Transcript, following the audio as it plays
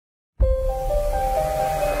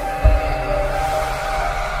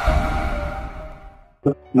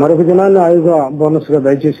మరొక దినాన్ని ఆయుధ బోనస్ గా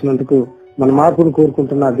దయచేసినందుకు మన మార్పును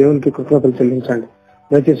కోరుకుంటున్న దేవునికి కృతజ్ఞతలు చెల్లించండి.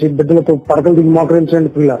 దయచేసి బిడ్డలతో పడకలు దిగి మోకరించండి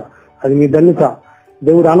పిల్లలు. అది మీ ధన్యత,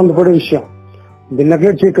 దేవుడు ఆనందపడే విషయం. దీన్ని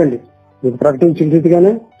నెగ్లెక్ట్ చేయకండి. మీకు ప్రకటించిన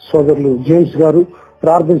రీతిగానే సోదరులు జేమ్స్ గారు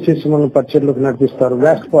ప్రార్థన చేసి మనల్ని పరిచర్లకు నడిపిస్తారు.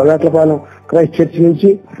 వేట్లపాలెం క్రైస్ట్ చర్చ్ నుంచి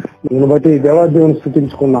దీన్ని బట్టి దేవాదేవుని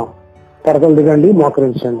స్థుతించుకున్నాం. పడకలు దిగండి,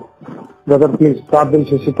 మోకరించండి. బ్రదర్ ప్లీజ్ ప్రార్థన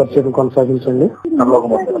చేసి పరిచయం కొనసాగించండి.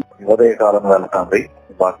 ఉదయకాలం వేళ తండ్రి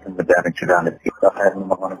వాక్యం ధ్యానించడానికి సహాయం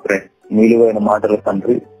నిలువైన మాటలు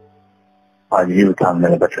తండ్రి ఆ జీవితాన్ని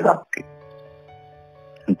నిలబెట్టడానికి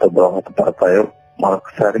ఎంత దోహదపడతాయో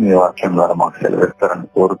మరొకసారి మీ వాక్యం ద్వారా మాకు సెలవిస్తారని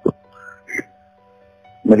కోరుతూ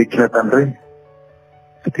మీరు ఇచ్చిన తండ్రి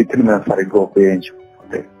స్థితిని మేము సరిగ్గా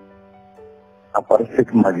ఉపయోగించుకుంటే ఆ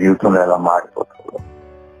పరిస్థితి మా జీవితంలో ఎలా మారిపోతుందో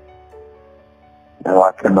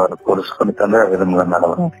వాక్యం ద్వారా కోరుసుకుని తండ్రి ఆ విధంగా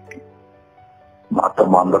నడవడానికి మాతో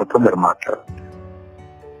మా అందరితో మీరు మాట్లాడండి.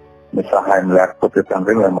 మీ సహాయం లేకపోతే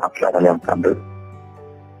తండ్రి మేము మాట్లాడలేం తండ్రి.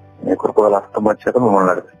 మీ కృపల హస్తం వచ్చాక మిమ్మల్ని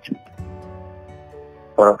నడిపించింది.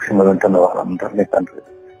 పరోక్షంగా వింటున్న వారందరినీ తండ్రి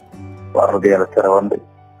వారి హృదయాలు తెరవండి.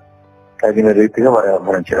 తగిన రీతిగా వారి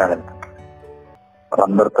వ్యవహరించడానికి తండ్రి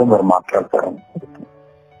వారందరితో మీరు మాట్లాడతారని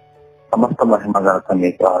సమస్త మహిమ ఘనత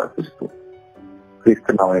మీకు ఆరోపిస్తూ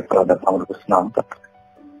క్రీస్తున్నాం ఇక్కడ సమర్పిస్తున్నాం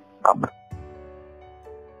తండ్రి.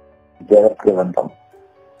 జాగ్రత్తగా వింటాం.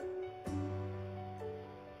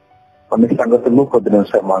 కొన్ని సంగతులు కొద్ది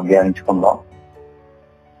నిమిషాలు మనం ధ్యానించుకుందాం.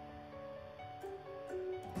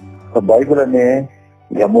 బైబిల్ అనే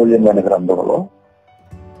అమూల్యమైన గ్రంథంలో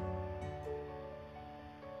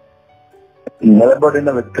నిలబడిన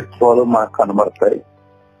వ్యక్తిత్వాలు మనకు కనబడతాయి,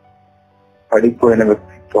 పడిపోయిన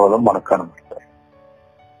వ్యక్తిత్వాలు మనకు కనబడతాయి.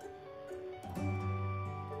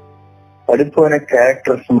 పడిపోయిన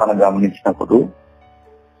క్యారెక్టర్స్ మనం గమనించినప్పుడు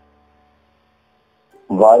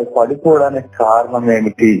వారు పడిపోవడానికి కారణం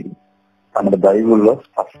ఏమిటి అన్నది బైబిల్లో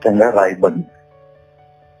స్పష్టంగా రాయబడింది.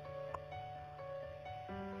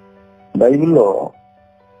 బైబిల్లో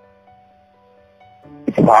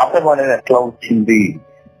పాపం అనేది ఎట్లా వచ్చింది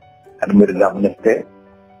అని మీరు గమనిస్తే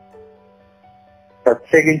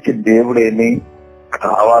ప్రత్యేకించి దేవుడేమి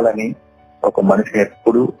కావాలని ఒక మనిషి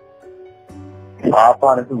ఎప్పుడు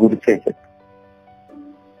పాపానికి గురి చేసేది.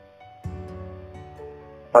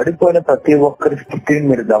 పడిపోయిన ప్రతి ఒక్కరి స్థితిని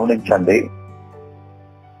మీరు గమనించండి.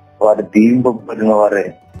 వారు దీవింపబడిన వారే.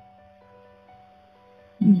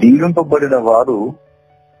 దీవింపబడిన వారు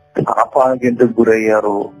పాపానికి ఎందుకు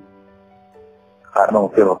గురయ్యారు? కారణం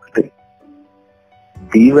ఒకే ఒకటి,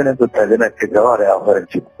 దీవెనకు తగినట్టుగా వారు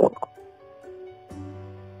వ్యవహరించకపోవడం.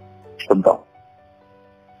 చూద్దాం.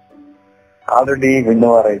 ఆల్రెడీ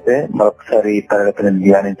విన్నవారైతే మరొకసారి ఈ తరగతిని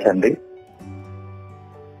ధ్యానించండి.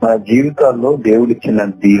 మన జీవితాల్లో దేవుడిచ్చిన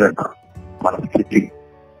దీవెన, మన స్థితి,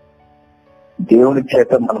 దేవుని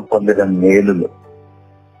చేత మనం పొందిన మేలులు,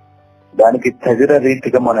 దానికి తగిన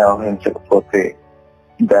రీతిగా మనం వ్యవహరించకపోతే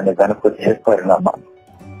దాని వెనక వచ్చే పరిణామాలు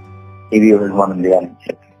ఇవి మనం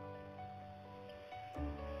ధ్యానించండి.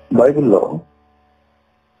 బైబిల్లో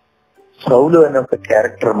సౌలు అనే ఒక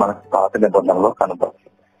క్యారెక్టర్ మనకు పాత నిబంధనలో కనబడుతుంది.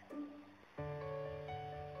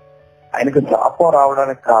 ఆయనకు శాపం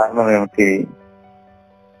రావడానికి కారణం ఏమిటి?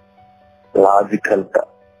 లాజికల్ గా,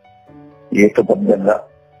 ఏకబద్ధంగా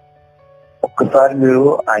ఒక్కసారి మీరు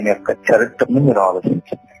ఆయన యొక్క చరిత్రను మీరు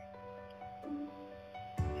ఆలోచించండి.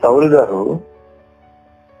 సౌలు గారు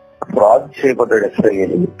రాజు చేయబడ్డాడు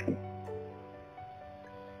ఇశ్రాయేలుకి.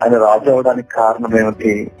 ఆయన రాజు అవడానికి కారణం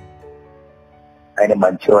ఏమిటి? ఆయన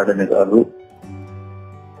మంచివాడని కాదు,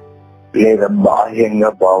 లేదా బాహ్యంగా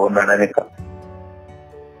బాగున్నాడని కాదు,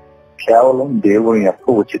 కేవలం దేవుని యొక్క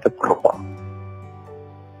ఉచిత కృప.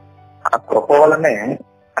 ఆ కృప వల్లనే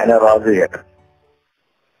ఆయన రాజు అయ్యాడు.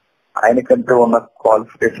 ఆయనకంటూ ఉన్న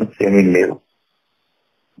క్వాలిఫికేషన్స్ ఏమీ లేవు.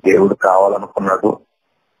 దేవుడు కావాలనుకున్నాడు,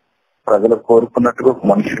 ప్రజలు కోరుకున్నట్టుగా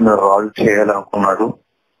మనుషులను రాజు చేయాలనుకున్నాడు,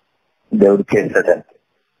 దేవుడు చేశాడంతే.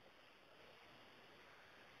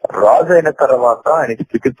 రాజు అయిన తర్వాత ఆయన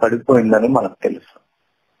స్థితి పడిపోయిందని మనకు తెలుసు.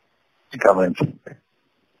 గమనించండి,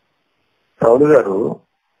 సౌలు గారు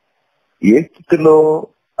ఏ స్థితిలో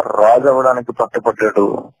రాజు అవ్వడానికి పట్టుపట్టాడు?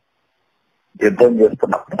 యుద్ధం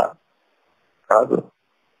చేస్తున్నప్పుడు కాదు,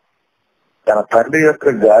 తన తండ్రి యొక్క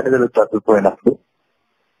గాడిదలు తప్పిపోయినప్పుడు,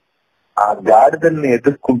 ఆ గాడిదల్ని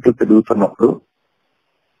ఎదుర్కొంటూ తిరుగుతున్నప్పుడు,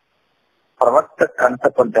 ప్రవక్త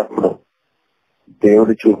కంటపడ్డప్పుడు,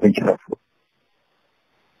 దేవుడు చూపించినప్పుడు,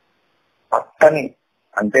 పట్టని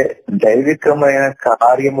అంటే దైవికమైన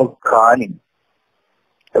కార్యము కాని,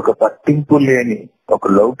 ఒక పట్టింపు లేని ఒక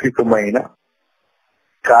లౌకికమైన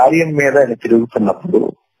కార్యం మీద ఆయన తిరుగుతున్నప్పుడు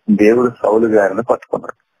దేవుడు సౌలు గారిని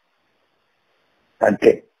పట్టుకున్నాడు.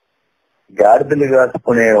 అంటే గాడిదలు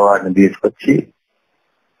కాచుకునే వాడిని తీసుకొచ్చి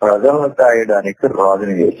ప్రజలను కాయడానికి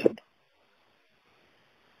రాజుని చేశాడు.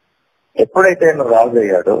 ఎప్పుడైతే ఆయన రాజు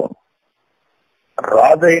అయ్యాడో,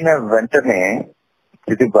 రాజు అయిన వెంటనే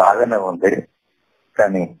ఇది బాగానే ఉంది.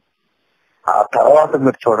 కానీ ఆ తర్వాత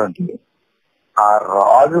మీరు చూడండి, ఆ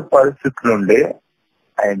రాజు పరిస్థితి నుండి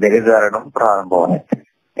ఆయన దిగజారడం ప్రారంభమైంది.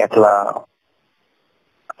 ఎట్లా?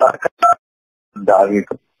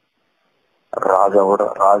 దావీదు రాజు అవడం,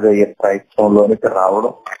 రాజు అయ్యే ప్రయత్నంలోనికి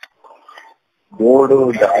రావడం, దేవుడు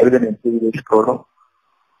దావీదుని ఎంపిక చేసుకోవడం,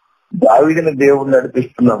 దావీదుని దేవుడు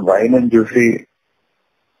నడిపిస్తున్న వైనం చూసి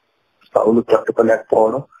సౌలు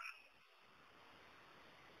తట్టుకోలేకపోవడం.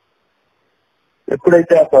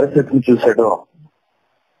 ఎప్పుడైతే ఆ పరిస్థితిని చూసాడో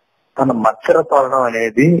తన మత్సరపడడం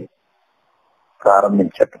అనేది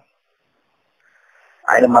ప్రారంభించాడు.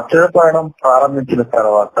 ఆయన మత్సరపడడం ప్రారంభించిన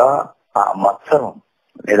తర్వాత ఆ మత్సరం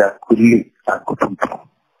లేదా కుల్లి, ఆ కుటుంబం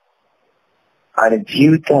ఆయన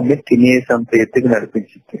జీవితాన్ని తినేసంత ఎత్తుకు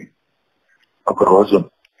నడిపించింది. ఒక రోజు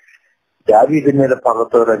దావీదు మీద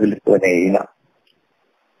పగతో రగిలిపోయిన ఈయన,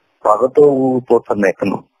 పగతో ఊగిపోతున్న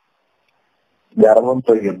ఇతను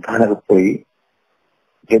గర్వంతో యుద్ధానికి పోయి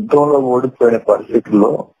యుద్ధంలో ఓడిపోయిన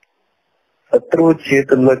పరిస్థితుల్లో శత్రువు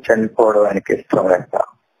చేతుల్లో చనిపోవడం ఆయనకి ఇష్టం లేక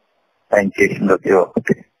ఆయన చేసింది ఒకే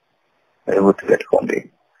ఒకటి, గుర్తు పెట్టుకోండి,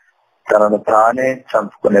 తనను తానే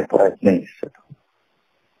చంపుకునే ప్రయత్నం చేశాడు,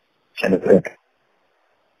 చనిపోయాడు.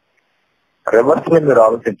 రివర్స్ మీద మీరు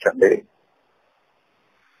ఆలోచించండి.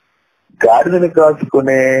 గాడిదని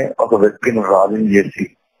కాచుకునే ఒక వ్యక్తిని రాజుని చేసి,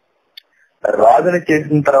 రాజుని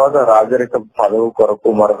చేసిన తర్వాత రాజరిక పదవి కొరకు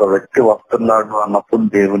మరొక వ్యక్తి వస్తున్నాడు అన్నప్పుడు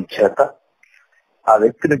దేవుని చేత ఆ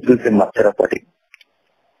వ్యక్తిని చూసి మచ్చరపడి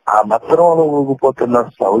ఆ మత్సరంలో ఊగిపోతున్న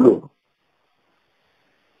సౌలు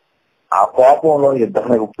ఆ కోపంలో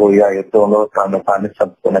యుద్ధానికి పోయి ఆ యుద్ధంలో తాను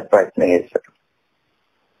చంపుకునే ప్రయత్నం చేశాడు.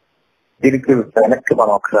 దీనికి వెనక్కి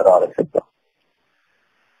మనం ఒకసారి ఆలోచిద్దాం.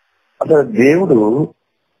 అసలు దేవుడు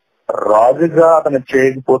రాజుగా అతను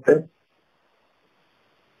చేయకపోతే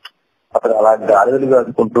అతను అలా గాలిలు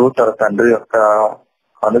కాదుకుంటూ తన తండ్రి యొక్క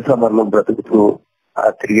అనుసమర్లో బ్రతుకుతూ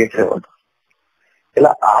తిరిగేసేవాడు.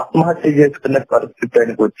 ఇలా ఆత్మహత్య చేసుకునే పరిస్థితి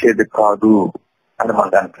ఆయనకు వచ్చేది కాదు అని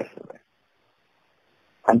మనకు అనిపిస్తుంది.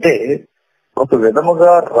 అంటే ఒక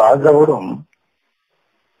విధముగా రాజు అవ్వడం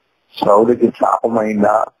సౌలుకి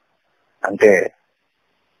శాపమైందా అంటే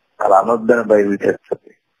అలా అనొద్దని బయలు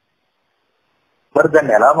చేస్తుంది. మరి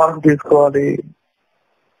దాన్ని ఎలా మనం తీసుకోవాలి?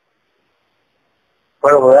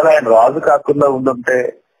 మరి ఒకవేళ ఆయన రాజు కాకుండా ఉండుంటే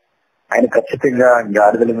ఆయన ఖచ్చితంగా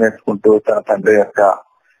గాడిదలు వేసుకుంటూ తన తండ్రి యొక్క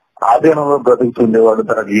ఆధీనంలో బ్రతుకుతుండేవాడు.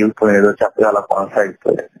 తన జీవితం ఏదో చక్కగా అలా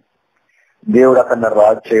కొనసాగిపోయేది. దేవుడు అతన్ని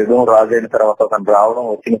రాజు చేయడం, రాజు అయిన తర్వాత అతను రావడం,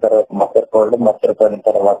 వచ్చిన తర్వాత మచ్చరపోవడం, మచ్చరపోయిన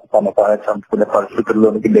తర్వాత తన తానే చంపుకునే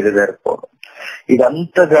పరిస్థితుల్లోనికి దిగజారిపోవడం,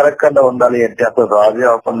 ఇదంతా జరగకుండా ఉండాలి అంటే అసలు రాజు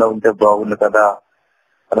అవ్వకుండా ఉంటే బాగుంది కదా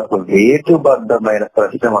అని ఒక వేటుబద్ధమైన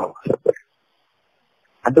ప్రశ్న మనకు చెప్పారు.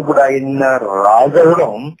 అంటే ఇప్పుడు ఆయన రాజు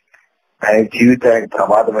అవ్వడం ఆయన జీవితానికి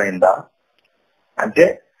ప్రమాదమైందా అంటే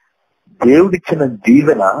దేవుడిచ్చిన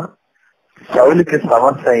దీవెన సౌలుకి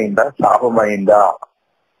సమస్య అయిందా, శాపమైందా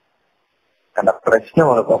అన్న ప్రశ్న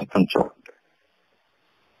మనకు వస్తుంది. చూడండి.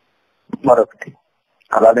 మరొకటి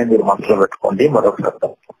అలానే మీరు మనసులో పెట్టుకోండి. మరొక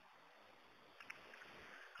శబ్దం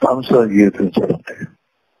సంసోను జీవితం చూడండి.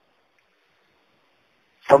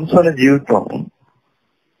 సంసోను జీవితం,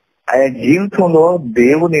 ఆయన జీవితంలో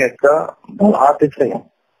దేవుని యొక్క బలాతిశయం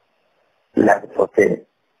లేకపోతే,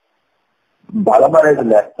 బలం అనేది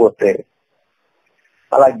లేకపోతే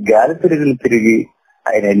అలా గాలి తిరిగి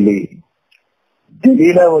ఆయన వెళ్ళి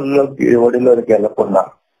దిలీలా ఒడిలోకి వెళ్లకుండా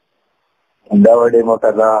ఉండేవాడేమో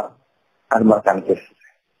కదా అని మనకు అనిపిస్తుంది.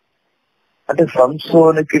 అంటే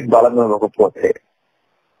సంసోనికి బలం ఇవ్వకపోతే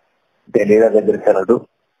దెలీలా దగ్గరికి వెళ్ళడు.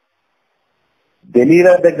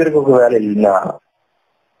 దెలీలా దగ్గరికి ఒకవేళ వెళ్ళినా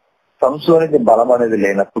సంసోనికి బలం అనేది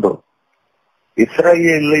లేనప్పుడు,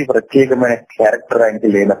 ఇశ్రాయేల్లో ఈ ప్రత్యేకమైన క్యారెక్టర్ ఆయనకి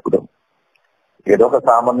లేనప్పుడు, ఏదో ఒక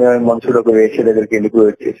సామాన్యమైన మనుషుడు ఒక వేశ్య దగ్గరికి వెళ్ళిపోయి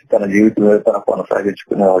వచ్చేసి తన జీవితం మీద తన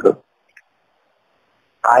కొనసాగించుకునేవాడు.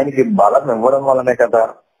 ఆయనకి బలం ఇవ్వడం వల్లనే కదా,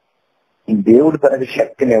 దేవుడు తనకి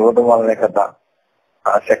శక్తిని ఇవ్వడం వల్లనే కదా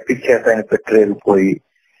ఆ శక్తి చేత ఆయన పెట్టలేకపోయి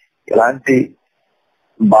ఇలాంటి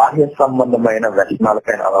బాహ్య సంబంధమైన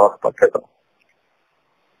వ్యసనాలకైనా అలవాటు పట్టడం.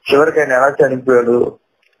 చివరికి ఆయన ఎలా చనిపోయాడు?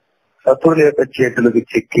 శత్రువుల యొక్క చేతులకు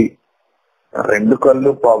చిక్కి 2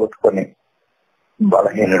 కళ్ళు పోగొట్టుకొని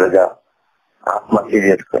బలహీనుడుగా ఆత్మహత్య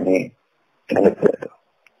చేసుకొని చనిపోయాడు.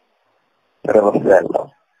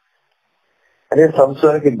 అదే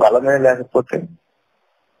సంసోనికి బలమే లేకపోతే,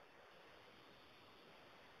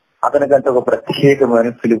 అతనికంటే ఒక ప్రత్యేకమైన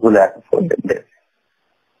పిలుపు లేకపోతే,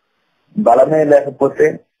 బలమే లేకపోతే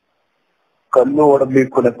కళ్ళు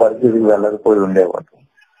ఓడబీక్కునే పరిస్థితికి వెళ్ళకపోయి ఉండేవాడు.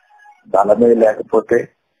 బలమే లేకపోతే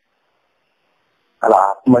అలా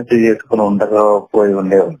ఆత్మహత్య చేసుకుని ఉండకపోయి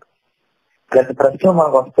ఉండేవాడు. ఇలాంటి ప్రశ్నలు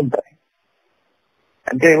మనకు వస్తుంటాయి.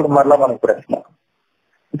 అంటే ఇప్పుడు మరలా మనకు ప్రశ్న,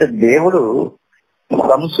 అంటే దేవుడు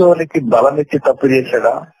సంసోనికి బలం ఇచ్చి తప్పు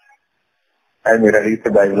చేశాడా అని మీరు అడిగితే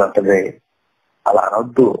బైబిల్ అంటది అలా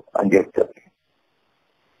అనొద్దు అని చెప్తారు.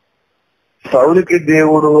 సౌలుకి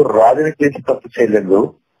దేవుడు రాజుని చేసి తప్పు చేయలేదు,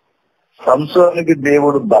 సంసోనికి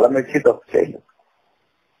దేవుడు బలం ఇచ్చి తప్పు చేయలేదు.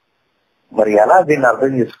 మరి ఎలా దీన్ని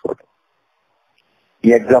అర్థం చేసుకోవడం? ఈ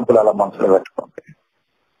ఎగ్జాంపుల్ అలా మనసులో పెట్టుకోండి.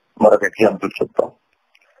 మరొక ఎగ్జాంపుల్ చూద్దాం.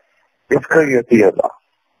 ఇస్కరియోతు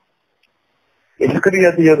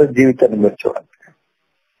యోధ జీవితాన్ని మీరు చూడండి.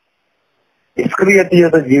 ఇస్కరియోతు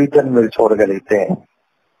యోధ జీవితాన్ని మీరు చూడగలిగితే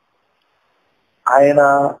ఆయన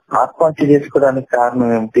ఆత్మహత్య చేసుకోవడానికి కారణం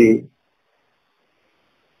ఏమిటి?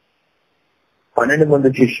 12 మంది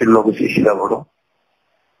శిష్యుల్లో ఒక శిష్యుడు అవ్వడం,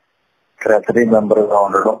 ట్రెజరీ మెంబర్ గా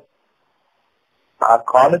ఉండడం, ఆ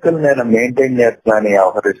కానుకలు నేను మెయింటైన్ చేస్తున్నానని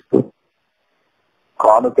వ్యవహరిస్తూ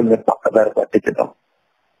కానుకల్ని పక్కదారి పట్టించడం,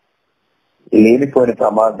 లేనిపోయిన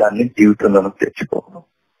ప్రమాదాన్ని జీవితంలో తెచ్చుకోవడం,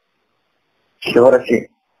 చివరికి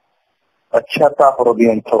పశ్చాత్తాప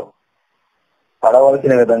హృదయంతో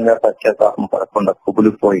పడవలసిన విధంగా పశ్చాత్తాపం పడకుండా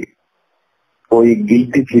కుబులిపోయి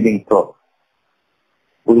గిల్టీ ఫీలింగ్ తో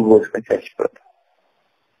గురి పోసుకొని చచ్చిపోతాడు.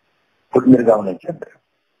 ఇప్పుడు మీరు గమనించండి,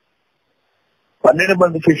 12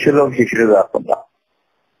 మంది శిష్యుల్లో శిష్యుడు కాకుండా,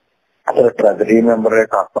 అసలు ట్రెజరీ మెంబరే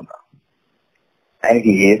కాకుండా,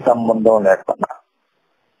 ఆయనకి ఏ సంబంధం లేకుండా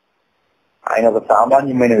ఆయన ఒక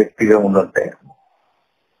సామాన్యమైన వ్యక్తిగా ఉండుంటే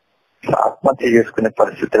ఆత్మహత్య చేసుకునే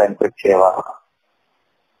పరిస్థితులు ఆయనకు వచ్చేవా?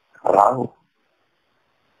 రావు.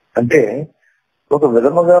 అంటే ఒక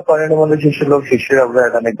విధముగా 12 మంది శిష్యుల్లో శిష్యుడు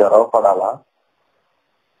అవ్వడానికి గర్వపడాలా,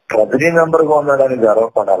 ట్రెజరీ మెంబర్ గా ఉండడానికి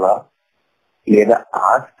గర్వపడాలా, లేదా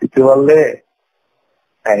ఆ స్థితి వల్లే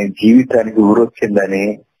ఆయన జీవితానికి ఊరొచ్చిందని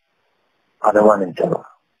అనుమానించాలా?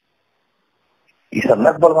 ఈ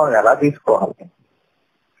సందర్భాలు మనం ఎలా తీసుకోవాలి?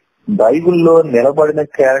 బైబిల్లో నిలబడిన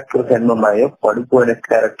క్యారెక్టర్స్ ఎన్ని ఉన్నాయో పడిపోయిన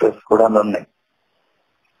క్యారెక్టర్స్ కూడా ఉన్నాయి.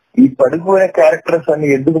 ఈ పడిపోయిన క్యారెక్టర్స్ అన్ని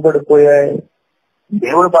ఎందుకు పడిపోయాయి?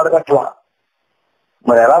 దేవుడు పడగట్లా.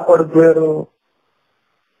 మరి ఎలా పడిపోయారు?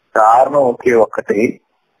 కారణం ఒకే ఒక్కటి,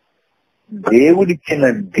 దేవుడిచ్చిన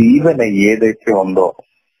దీవెన ఏదైతే ఉందో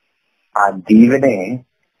ఆ దీవెనే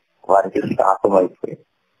వారికి శాపం అయిపోయింది.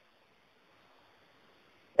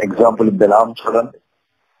 ఎగ్జాంపుల్ బిలాము చూడండి.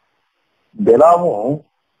 బిలాము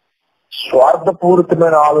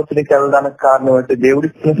స్వార్థపూరితమైన ఆలోచనకి వెళ్ళడానికి కారణం అయితే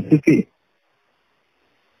దేవుడిచ్చిన స్థితి.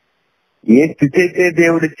 ఏ స్థితి అయితే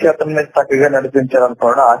దేవుడిచ్చి అతన్ని చక్కగా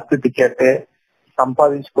నడిపించాలనుకున్నాడో ఆ స్థితి చేతే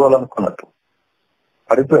సంపాదించుకోవాలనుకున్నట్టు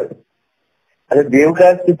పడిపోయాడు. అదే దేవుడి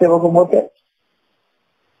ఆ స్థితి ఇవ్వకపోతే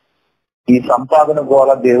ఈ సంపాదన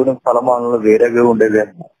గోళ దేవుని ఫలమానంలో వేరేగా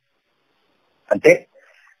ఉండేదేమో. అంటే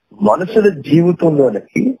మనుషుల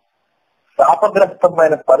జీవితంలోనికి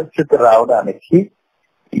శాపగ్రస్తమైన పరిస్థితి రావడానికి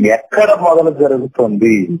ఎక్కడ మొదలు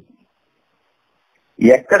జరుగుతుంది,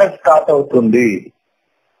 ఎక్కడ స్టార్ట్ అవుతుంది?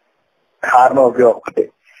 కారణం ఒకే ఒక్కటే,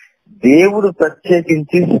 దేవుడు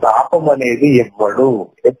ప్రత్యేకించి శాపం అనేది ఇవ్వడు.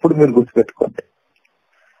 ఎప్పుడు మీరు గుర్తుపెట్టుకోండి,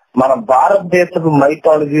 మన భారతదేశపు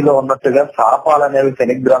మైథాలజీలో ఉన్నట్టుగా శాపాలు అనేవి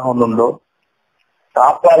శనిగ్రహం నుండో,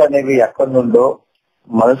 శాపాలు అనేవి ఎక్కడి నుండో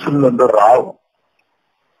మనుషుల నుండో రావు.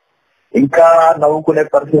 ఇంకా నవ్వుకునే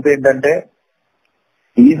పరిస్థితి ఏంటంటే,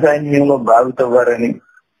 ఈ సైన్యంలో బాగుతవ్వారని,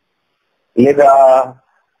 లేదా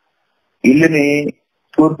ఇల్లుని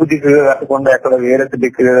తూర్పు దిక్కుగా కట్టకుండా ఎక్కడ వేరే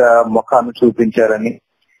దిక్కుగా ముఖాన్ని చూపించారని,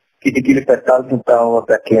 కిటికీలు పెట్టాల్సిన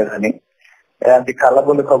పెట్టలేదని, అలాంటి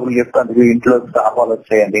కళ్ళబుల్లి కబుర్లు చెప్తానికి ఇంట్లో శాపాలు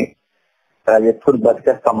వచ్చాయని ఎప్పుడు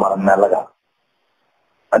బతికేస్తాం మనం మెల్లగా.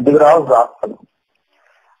 అందుకు రావు శాపం.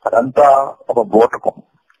 అదంతా ఒక బూటకం.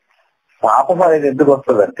 శాపం అనేది ఎందుకు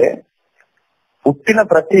వస్తుందంటే, పుట్టిన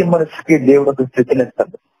ప్రతి మనిషికి దేవుడు ఒక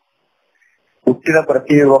స్థితినిస్తాడు, పుట్టిన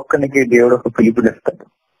ప్రతి ఒక్కరికి దేవుడు ఒక పిలుపునిస్తాడు,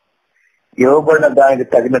 ఇవ్వబడిన దానికి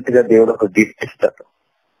తగినట్టుగా దేవుడు ఒక గిఫ్ట్ ఇస్తాడు.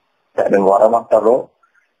 దాన్ని వరం అంటారో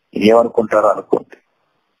ఏమనుకుంటారో అనుకోండి.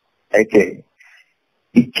 అయితే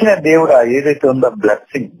ఇచ్చిన దేవుడు ఏదైతే ఉందో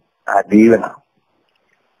బ్లెస్సింగ్, ఆ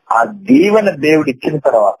దీవెన దేవుడు ఇచ్చిన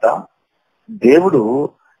తర్వాత దేవుడు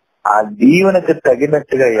ఆ దీవెనకు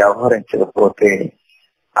తగినట్టుగా వ్యవహరించకపోతే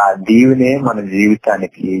ఆ దీవెనే మన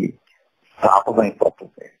జీవితానికి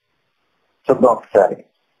శాపమైపోతుంది. చూద్దాం ఒకసారి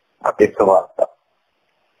మత్తయి సువార్త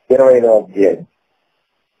 25వ అధ్యాయం.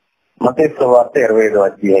 మత్తయి సువార్త 25వ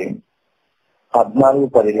అధ్యాయం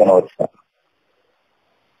 14-15 వచనాలు.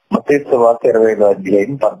 మత్తయి సువార్త 25వ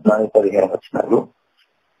అధ్యాయం 14-15 వచనాలు.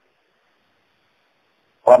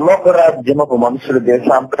 పరలోక రాజ్యము మనుషులు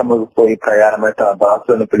దేశాంతరముకు పోయి ప్రయాణమై తన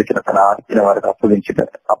దాసులను పిలిచిన తన ఆర్చిన వారికి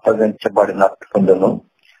అప్పగించబడినట్టుండను.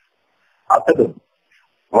 అతడు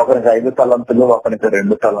ఒకరికి 5 తలంతులు, ఒకరికి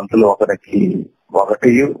 2 తలంతులు, ఒకరికి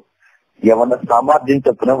 1, యవన సామర్థ్యం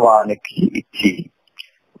చొప్పున వానికి ఇచ్చి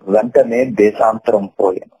వెంటనే దేశాంతరం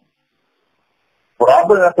పోయాను.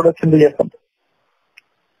 ప్రాబ్లం ఎక్కడ వచ్చింది చెప్పండి.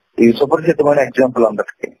 ఇది సుపరిచితమైన ఎగ్జాంపుల్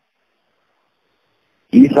అందరికి.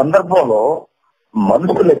 ఈ సందర్భంలో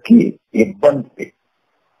మనుషులకి ఇబ్బంది,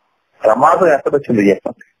 ప్రమాదం ఎక్కడొచ్చింది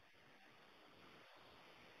చెప్పండి.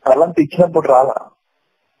 తలంతు ఇచ్చినప్పుడు రాలా,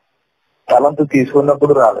 తలంతు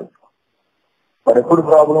తీసుకున్నప్పుడు రాలేదు. మరి ఎప్పుడు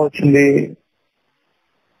ప్రాబ్లం వచ్చింది?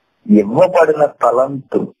 ఇవ్వబడిన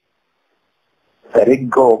తలంతు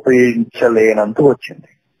సరిగ్గా ఉపయోగించలేనంత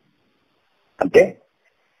వచ్చింది. అంటే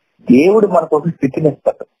దేవుడు మనకు ఒక స్థితిని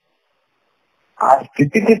ఇస్తాడు. ఆ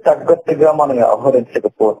స్థితికి తగ్గట్టుగా మనం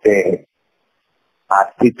వ్యవహరించకపోతే ఆ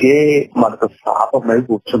స్థితే మనకు శాపమై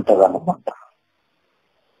కూర్చుంటది అన్నమాట.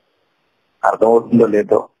 అర్థమవుతుందో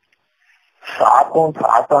లేదో? శాపం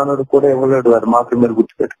సాతానుడు కూడా ఇవ్వలేడు, అది మాత్రం మీరు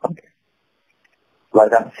గుర్తుపెట్టుకోండి.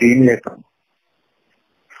 వారికి అంత సీన్ లేదు.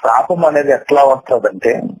 శాపం అనేది ఎట్లా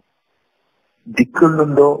వస్తుందంటే దిక్కుల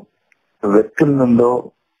నుండో, వ్యక్తుల నుండో,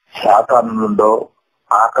 శాతాను నుండో,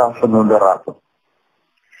 ఆకాశం నుండో రాదు.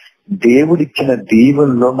 దేవుడిచ్చిన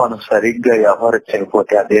దీవుల్లో మనం సరిగ్గా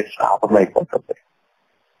వ్యవహరించకపోతే అదే శాపం అయిపోతుంది.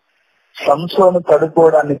 సంసోను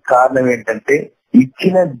పడుకోవడానికి కారణం ఏంటంటే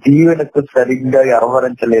ఇచ్చిన దీవెనకు సరిగ్గా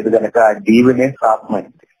వ్యవహరించలేదు కనుక ఆ దీవెనే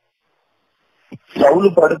శాపమైంది. సౌలు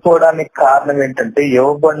పడుకోవడానికి కారణం ఏంటంటే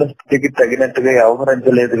ఇవ్వబడిన స్థితికి తగినట్టుగా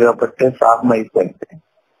వ్యవహరించలేదు కాబట్టి శాపం అయిపోయింది.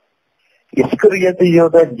 ఇస్కరియోతు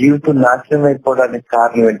యోధ జీవితం నాశనం అయిపోవడానికి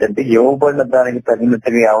కారణం ఏంటంటే ఇవ్వబడిన దానికి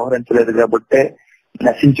తగినట్టుగా వ్యవహరించలేదు కాబట్టి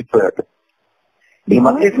నశించిపోయాడు. ఈ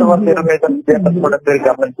మధ్య కూడా మీరు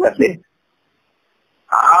గమనించండి.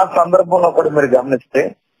 ఆ సందర్భంలో కూడా మీరు గమనిస్తే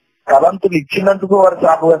తలంతులు ఇచ్చినందుకు వారు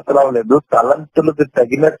శాపగ్రస్తులు అవ్వలేదు, తలంతులకు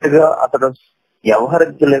తగినట్టుగా అతడు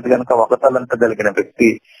వ్యవహరించలేదు కనుక 1 తలంత కలిగిన వ్యక్తి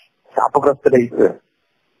శాపగ్రస్తుడు అయిపోయాడు.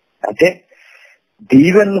 అంటే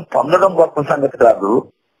దీవెనను పొందడం గొప్ప సంగతి కాదు,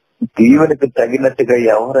 దీవెనకు తగినట్టుగా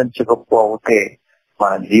వ్యవహరించకపోతే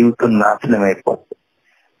మన జీవితం నాశనం అయిపోతుంది.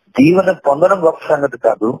 దీవెన పొందడం గొప్ప సంగతి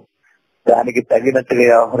కాదు, దానికి తగినట్టుగా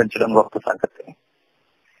వ్యవహరించడం గొప్ప సంగతి.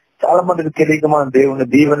 చాలా మందికి తెలియక మనం దేవుని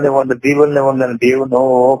దీవెనలు ఇవ్వండి దేవుని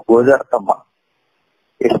గోజాడతామా,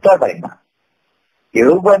 ఇస్తాడైనా.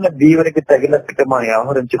 ఇవ్వబడిన దీవెనికి తగినట్టుగా మనం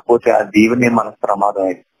వ్యవహరించకపోతే ఆ దీవెనే మనకు ప్రమాదం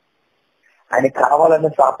అయింది. ఆయన కావాలనే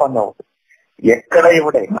శాపాన్ని అవుతుంది. ఎక్కడ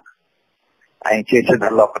ఇవ్వడైనా ఆయన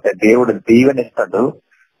చేసేదాల్లో ఒకటే, దేవుడు దీవెనిస్తాడు.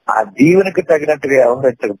 ఆ దీవెనికి తగినట్టుగా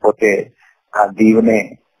వ్యవహరించకపోతే ఆ దీవెనే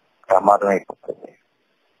ప్రమాదం అయిపోతుంది.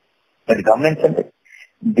 మీరు గమనించండి,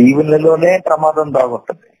 దీవెనలోనే ప్రమాదం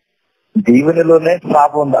దాగుంటుంది, దీవెనలోనే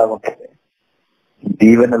శాపం దాగుంటుంది,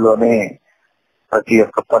 దీవెనలోనే ప్రతి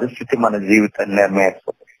ఒక్క పరిస్థితి మన జీవితాన్ని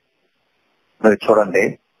నిర్ణయిస్తుంది. మీరు చూడండి,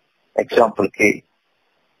 ఎగ్జాంపుల్ కి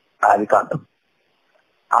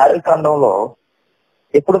ఆదికాండంలో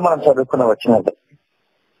ఎప్పుడు మనం చదువుకున్న వచ్చినది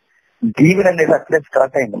దీవెన అనేది అక్కడే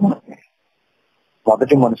స్టార్ట్ అయింది. మనకి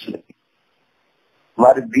మొదటి మనుషులకి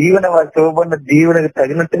వారి దీవెన, వారికి ఇవ్వబడిన దీవెనకి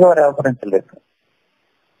తగినట్టుగా వారు వ్యవహరించలేదు.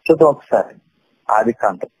 చూద్దాం ఒకసారి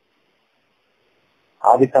ఆదికాండం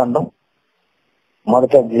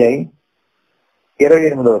 1వ అధ్యాయం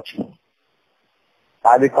 28వ వచనం.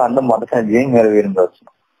 ఆదికాండం 1వ అధ్యాయం 28వ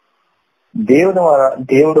వచనం.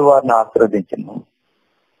 దేవుడు వారిని ఆశీర్వదించను.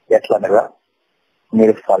 ఎట్లనగా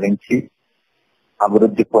మీరు ఫలించి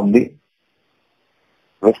అభివృద్ధి పొంది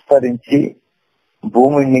విస్తరించి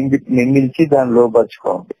భూమిని నిండించి దాన్ని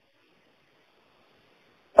లోపరుచుకోండి.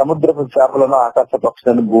 సముద్రపు చేపలను, ఆకాశ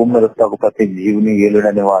పక్షులను, భూమి మీద ప్రతి జీవుని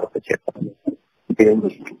ఏలుడని వారితో చెప్పారు దేవుడు.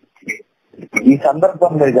 ఈ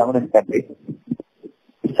సందర్భాన్ని మీరు గమనించండి.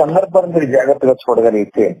 ఈ సందర్భాన్ని మీరు జాగ్రత్తగా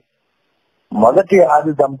చూడగలిగితే మొదటి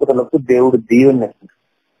ఆది దంపతులకు దేవుడు దీవెన.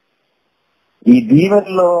 ఈ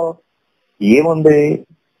దీవెనలో ఏముంది?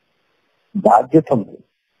 బాధ్యత ఉంది,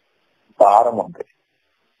 భారం ఉంది.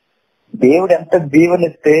 దేవుడు ఎంత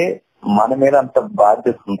దీవెనిస్తే మన మీద అంత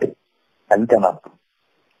బాధ్యత ఉంది అంతే నాకు.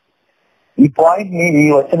 ఈ పాయింట్ ని, ఈ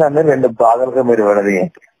వచనాన్ని 2 భాగాలుగా మీరు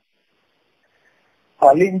విడదీయండి.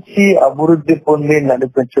 ఫలించి అభివృద్ధి పొంది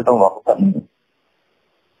నడిపించడం ఒక పని,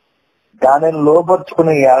 దానిని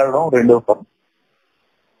లోపరుచుకుని ఏడడం 2వ పని.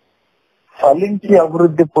 ఫలించి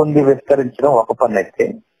అభివృద్ధి పొంది విస్తరించడం ఒక పని అయితే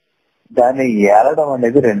దాన్ని ఏడడం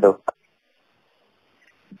అనేది 2వ పని.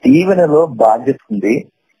 దీవెనలో బాధ్యత ఉంది.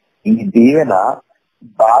 ఈ దీవెన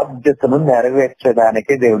బాధ్యతను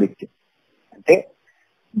నెరవేర్చడానికే దేవుడు ఇచ్చింది. అంటే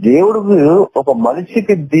దేవుడు ఒక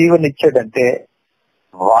మనిషికి దీవెన ఇచ్చాడంటే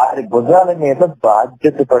వారి భుజాల మీద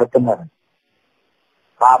బాధ్యత పెడుతున్నారు.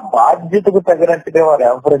 ఆ బాధ్యతకు తగినట్టుగా వారు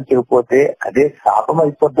వ్యవహరించకపోతే అదే శాపం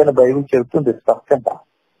అయిపోద్దని బైబిల్ చెబుతుంది స్పష్టంగా.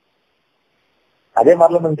 అదే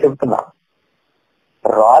మరలా మేము చెబుతున్నా,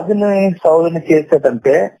 రాజుని సౌలుని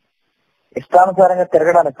చేసేటంటే ఇష్టానుసారంగా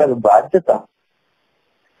తిరగడానికి కాదు, బాధ్యత.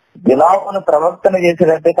 బిలామును ప్రవర్తన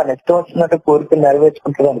చేసేదంటే తన ఇష్టం వచ్చినట్టు కోరికలు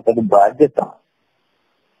నెరవేర్చుకుంటుందని కాదు, బాధ్యత.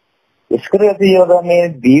 ఇస్కరియోతు యోధాన్ని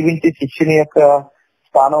దీవించి శిష్యుని యొక్క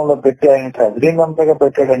స్థానంలో పెట్టి ఆయన ట్రెజరీంగంతగా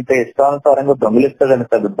పెట్టాడంటే ఇష్టానుసారంగా దొంగిలిస్తాడని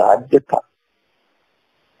కాదు, బాధ్యత.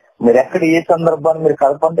 మీరు ఎక్కడ ఏ సందర్భాన్ని మీరు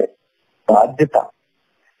కలపండి, బాధ్యత.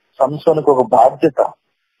 సంసోనుకు ఒక బాధ్యత.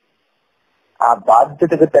 ఆ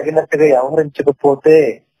బాధ్యతకు తగినట్టుగా వ్యవహరించకపోతే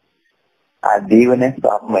ఆ దీవెనే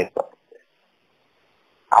శాపం అయిపోతుంది.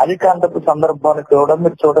 ఆదికాండపు సందర్భాన్ని కూడా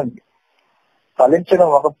మీరు చూడండి. ఫలించడం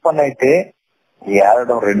ఒక పని అయితే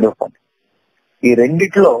ఏడడం రెండో పని. ఈ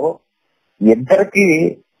రెండిట్లో ఇద్దరికి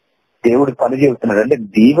దేవుడు పని చెబుతున్నాడు. అంటే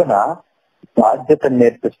దీవెన బాధ్యతను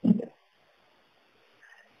నేర్పిస్తుంది.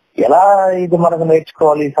 ఎలా ఇది మనకు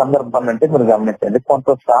నేర్చుకోవాలి ఈ సందర్భాన్ని అంటే మీరు గమనించండి. కొంత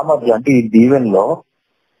సామర్థ్యం అంటే ఈ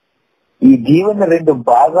దీవెన రెండు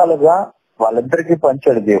భాగాలుగా వాళ్ళిద్దరికీ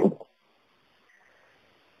పంచాడు దేవుడు.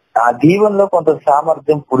 ఆ దీవెనలో కొంత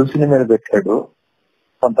సామర్థ్యం పురుషుని మీద పెట్టాడు,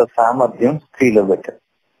 కొంత సామర్థ్యం స్త్రీలో పెట్టాడు.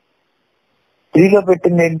 స్త్రీలో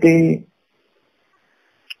పెట్టింది ఏంటి?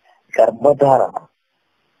 గర్భధారణ.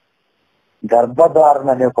 గర్భధారణ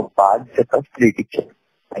అనే ఒక బాధ్యత స్త్రీకి ఇచ్చాడు.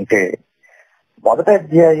 అంటే మొదటి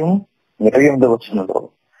అధ్యాయం 28వ వచనంలో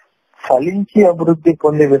ఫలించి అభివృద్ధి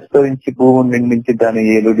పొంది విస్తరించి భూమిని నిర్మించి దాని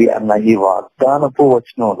ఏలుడి అన్న ఈ వాగ్దానపు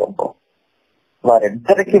వచనంలో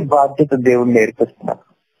వారిద్దరికి బాధ్యత దేవుడు నేర్పిస్తున్నారు.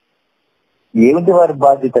 ఏమిటి వారి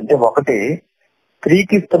బాధ్యత అంటే, ఒకటి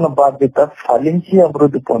స్త్రీకి ఇస్తున్న బాధ్యత ఫలించి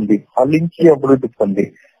అభివృద్ధి పొంది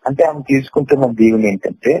అంటే ఆమె తీసుకుంటున్న దీవెన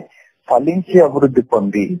ఏంటంటే ఫలించి అభివృద్ధి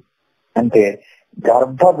పొంది అంటే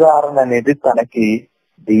గర్భధారణ అనేది తనకి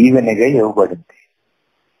దీవెనగా ఇవ్వబడింది.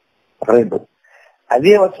 రెండు,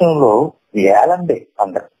 అదే వచనంలో ఏలండి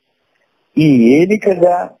అందరు ఈ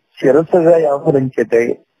ఏలికగా శిరస్సుగా వ్యవహరించేది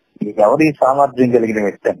ఎవరి సామర్థ్యం కలిగిన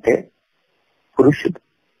వ్యక్తి అంటే పురుషుడు.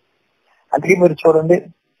 అందుకే మీరు చూడండి,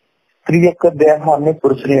 స్త్రీ యొక్క దేహాన్ని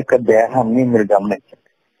పురుషుని యొక్క దేహాన్ని మీరు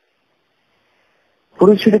గమనించండి.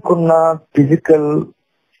 పురుషుడికి ఉన్న ఫిజికల్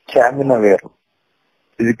స్టామినా వేరు,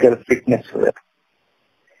 ఫిజికల్ ఫిట్నెస్ వేరు.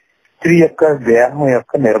 స్త్రీ యొక్క దేహం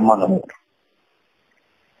యొక్క నిర్మాణం వేరు.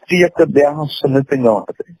 స్త్రీ యొక్క దేహం సున్నితంగా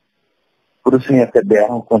ఉంటది, పురుషుని యొక్క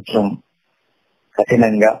దేహం కొంచెం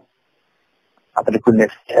కఠినంగా, అతనికి ఉన్న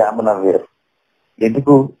స్టామినా వేరు.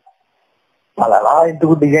 ఎందుకు వాళ్ళు అలా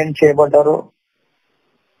ఎందుకు డిజైన్ చేయబడ్డారు,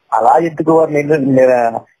 అలా ఎందుకు వారు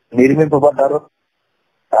నిర్మింపబడ్డారు?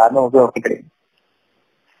 కారణం ఒకటి,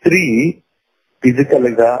 స్త్రీ ఫిజికల్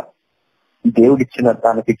గా దేవుడిచ్చిన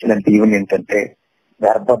తనకిచ్చిన దీవెన ఏంటంటే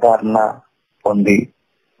గర్భధారణ పొంది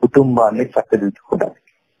కుటుంబాన్ని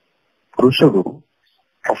చక్కదిద్దుకోవడానికి. పురుషుడు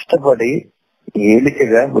కష్టపడి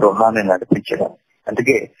ఏలికగా గృహాన్ని నడిపించడం.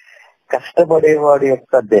 అందుకే కష్టపడేవాడి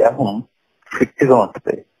యొక్క దేహం ఫిట్ గా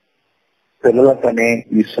ఉంటుంది. పిల్లలకనే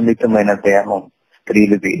ఈ సున్నితమైన దేహం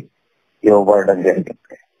స్త్రీలది ఇవ్వబడడం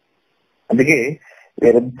జరిగింది. అందుకే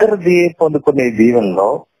వీరిద్దరు పొందుకునే దీవెనలో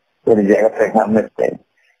మీరు జాగ్రత్తగా గమనిస్తే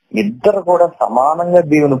ఇద్దరు కూడా సమానంగా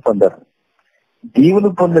దీవెన పొందారు. దీవెన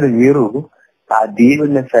పొందిన వీరు ఆ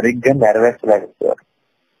దీవెని సరిగ్గా నెరవేర్చలేకపోయారు.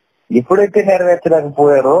 ఎప్పుడైతే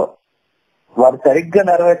నెరవేర్చలేకపోయారో వారు సరిగ్గా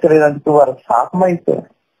నెరవేర్చలేదందుకు వారు శాపం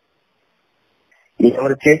అయిపోయారు.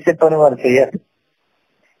 ఎవరు చేసే పని వారు చేయాలి.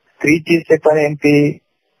 స్త్రీ చేసే పని ఏంటి?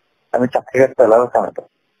 ఆమె చక్కగా తెలవకనటం.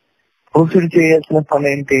 పురుషుడు చేయాల్సిన పని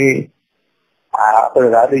ఏంటి? అతడు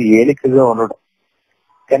కాదు, ఏలికగా ఉండడం.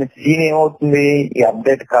 కానీ సీన్ ఏమవుతుంది, ఈ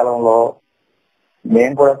అప్డేట్ కాలంలో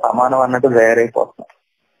మేము కూడా సమానం అన్నట్టు తయారైపోతున్నాం.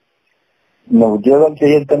 నువ్వు ఉద్యోగాలు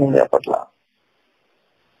చేయొద్దని నేను చెప్పట్లా,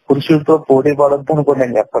 పురుషులతో పోటీ పడొద్దని కూడా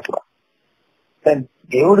నేను చెప్పట్లా. కానీ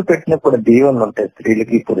దేవుడు పెట్టినప్పుడు దీవెనలు ఉంటాయి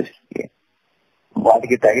స్త్రీలకి పురుషులకి.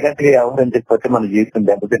 వాటికి తగినట్టుగా వ్యవహరించకపోతే మన జీవితం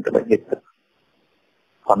దెబ్బతింటుందని చెప్తారు.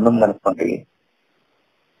 కన్ను ఉందనుకోండి,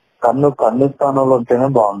 కన్ను స్థానంలో ఉంటేనే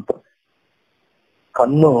బాగుంటుంది.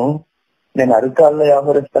 కన్ను నేను అరికాల్లో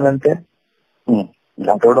వ్యవహరిస్తానంటే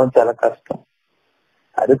నడవడం చాలా కష్టం.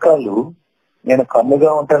 అరికాలు నేను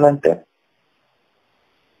కన్నుగా ఉంటానంటే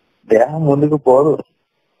దేహం ముందుకు పోదు.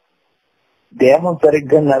 దేహం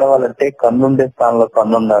సరిగ్గా నడవాలంటే కన్నుండే స్థానంలో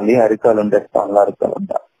కన్ను ఉండాలి, అరికాలు ఉండే స్థానంలో అరికాలు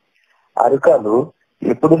ఉండాలి. అరికాలు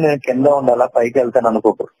ఎప్పుడు నేను కింద ఉండాలా, పైకి వెళ్తాను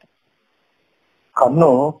అనుకోకూడదు. కన్ను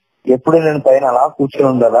ఎప్పుడు నేను పైన అలా కూర్చొని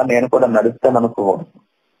ఉండాలా, నేను కూడా నడుస్తాను అనుకోకూడదు.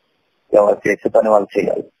 ఎవరు చేసే పని వాళ్ళు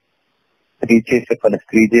చేయాలి. స్త్రీ చేసే పని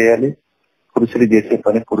స్త్రీ చేయాలి, పురుషుడు చేసే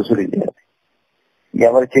పని పురుషుడు చేయాలి.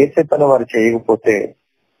 ఎవరు చేసే పని వారు చేయకపోతే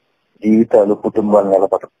జీవితాలు, కుటుంబాలు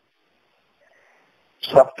నిలబడవు.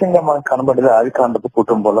 స్పష్టంగా మనకు కనబడేది ఆదికాండపు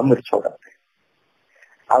కుటుంబంలో మీరు చూడండి.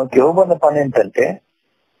 ఆమెకి ఇవ్వబడిన పని ఏంటంటే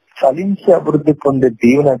ఫలించి అభివృద్ధి పొందే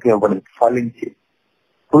దీవెనకి ఇవ్వబడింది. ఫలించి.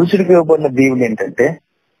 పురుషుడికి ఇవ్వబడిన దీవెన ఏంటంటే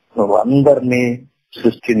నువ్వు అందరినీ,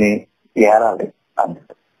 సృష్టిని ఏరాలి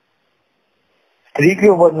అన్నట్టు. స్త్రీకి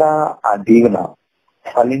ఇవ్వబడిన ఆ దీవెన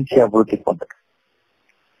ఫలించి అభివృద్ధి పొందడం.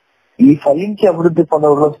 ఈ ఫలించి అభివృద్ధి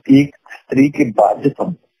పొందడంలో స్త్రీకి బాధ్యత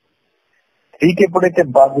ఉంది. స్త్రీకి ఎప్పుడైతే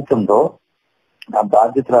బాధ్యత ఉందో ఆ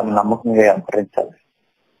బాధ్యతలు ఆమె నమ్మకంగా వ్యవహరించాలి.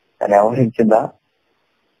 అని వ్యవహరించిందా?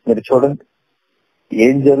 మీరు చూడండి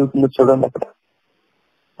ఏం జరుగుతుందో చూడండి. అక్కడ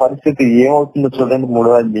పరిస్థితి ఏమవుతుందో చూడండి.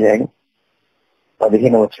 3వ అధ్యాయం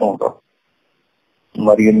 15వ వచనంలో,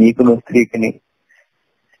 మరియు నీకును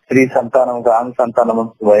స్త్రీ సంతానం ఆమె సంతానం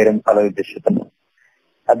వైరం కలగజేస్తున్నాను.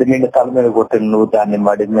 అది నేను తల మీద కొట్టిన, నువ్వు దాన్ని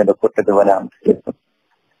మడి మీద కొట్టదు అని ఆమె చేస్తుంది.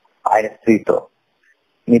 ఆయన స్త్రీతో,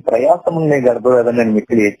 నీ ప్రయాసము నీ గర్భవేదన నేను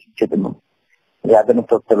మిక్కిలి హెచ్చించదును, వ్యాధన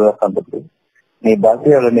తొత్తులుగా కందుకు, నీ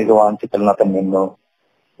బాధ్యతలు నీకు వాంఛితులను అతను నిన్ను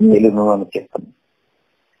మేలును అని చెప్తాను.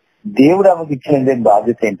 దేవుడు ఆమెకు ఇచ్చినదే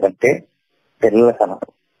బాధ్యత ఏంటంటే పిల్లల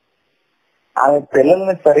కనడం. ఆమె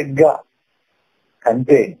పిల్లల్ని సరిగ్గా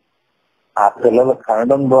కంటే ఆ పిల్లలు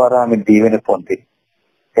కనడం ద్వారా ఆమె దీవెన పొంది,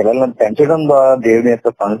 పిల్లలను పెంచడం ద్వారా దేవుని యొక్క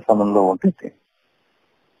పనుల ఉంటుంది.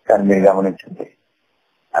 కానీ మీరు గమనించండి,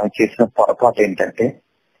 ఆమె చేసిన పొరపాటు ఏంటంటే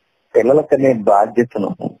పిల్లలకనే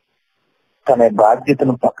తన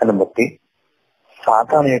బాధ్యతను పక్కన పెట్టి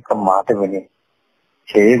సాతాను యొక్క మాట విని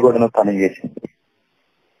చేయకూడని పని చేసింది.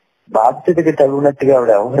 బాధ్యతకి తగినట్టుగా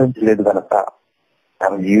ఆవిడ వ్యవహరించలేదు కనుక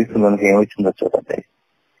ఆమె జీవితంలోకి ఏమొచ్చిందో చూడండి.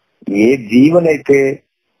 ఏ జీవనైతే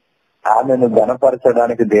ఆమెను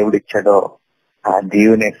ఘనపరచడానికి దేవుడు ఇచ్చాడో ఆ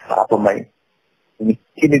దీవెనే శాపమై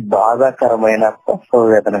మిక్కిలి బాధాకరమైన ప్రసవ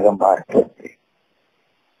వేదనగా మారిపోయింది.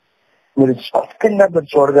 మీరు స్పష్టంగా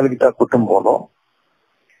చూడగలిగితే ఆ కుటుంబంలో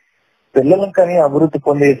పిల్లలకని అభివృద్ధి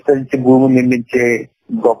పొంది విస్తరించి భూమి నిర్మించే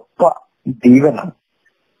గొప్ప దీవెన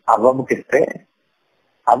అవ్వమ్మకిస్తే,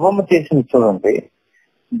 అవ్వమ్మ చేసింది చూడండి.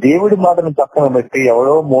 దేవుడి మాటను పక్కన పెట్టి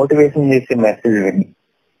ఎవడో మోటివేషన్ చేసే మెసేజ్ విని,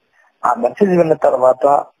 ఆ మెసేజ్ విన్న తర్వాత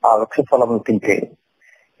ఆ వృక్ష ఫలం తింటే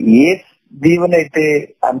ఏ దీవెనైతే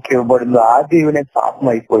ఆమెకి ఇవ్వబడిందో ఆ దీవెనే శాపం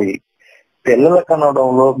అయిపోయి పిల్లల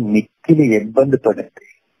కనడంలో మిక్కిలి ఇబ్బంది పడింది.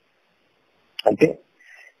 అంటే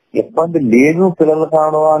ఇబ్బంది లేదు పిల్లలు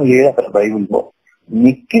కావడం అని లేదు అక్కడ బైబిల్లో.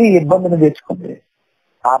 మిక్కిలి ఇబ్బందిని తెచ్చుకుంది.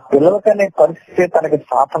 ఆ పిల్లలకనే పరిస్థితి తనకి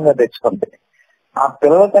శాపంగా తెచ్చుకుంది. ఆ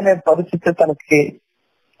పిల్లలకనే పరిస్థితి తనకి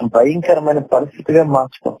భయంకరమైన పరిస్థితిగా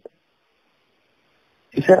మార్చుకుంది.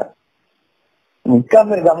 చూసారా? ఇంకా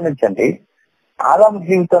మీరు గమనించండి, ఆదాము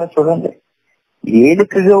జీవితాన్ని చూడండి.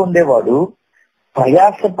 ఏలికగా ఉండేవాడు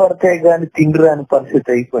ప్రయాసపడితే గాని తిండి రాని పరిస్థితి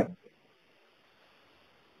అయిపోయింది.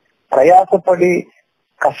 ప్రయాసపడి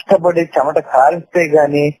కష్టపడి చెమట కారిస్తే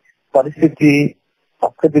గాని పరిస్థితి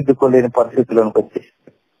పక్కదిద్దుకోలేని పరిస్థితుల్లోకి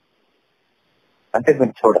వచ్చేసింది. అంటే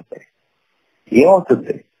మీరు చూడండి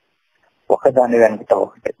ఏమవుతుంది, ఒకదాని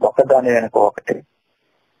వెనక ఒకటి.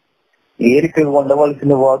 ఏరికగా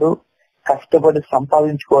ఉండవలసిన వాడు కష్టపడి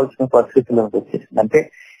సంపాదించుకోవాల్సిన పరిస్థితుల్లోకి వచ్చేసింది. అంటే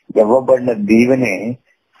ఇవ్వబడిన దీవెనే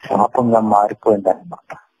శాపంగా మారిపోయింది అనమాట.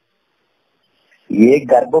 ఏ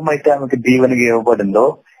గర్భం అయితే ఆమెకి దీవెనగా ఇవ్వబడిందో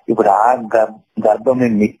ఇప్పుడు ఆ గర్భమే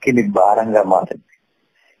మిక్కిలి భారంగా మారింది.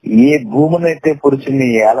 ఏ భూమినైతే పురుషుని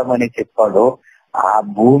ఏలమని చెప్పాడో ఆ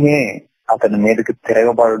భూమే అతని మీదకి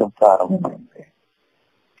తిరగబడడం ప్రారంభమైంది.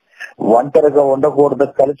 ఒంటరిగా ఉండకూడదు,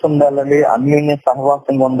 కలిసి ఉండాలని, అన్యోన్య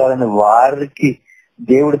సహవాసంగా ఉండాలని వారికి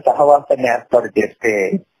దేవుడి సహవాసాన్ని ఏర్పాటు చేస్తే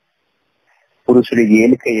పురుషుడు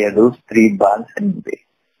ఏలికయ్యాడు, స్త్రీ బానిసైంది.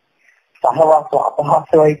 సహవాసం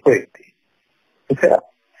అపహాస్యం అయిపోయింది.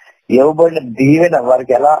 ఇవ్వబడిన దీవెన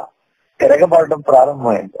వారికి ఎలా తిరగబడడం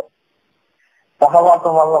ప్రారంభమైందో.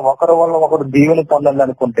 సహవాసం వల్ల ఒకరు దీవెన పొందండి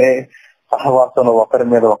అనుకుంటే సహవాసంలో ఒకరి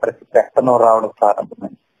మీద ఒకరికి పెత్తనం రావడం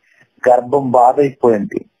ప్రారంభమైంది. గర్భం బాధ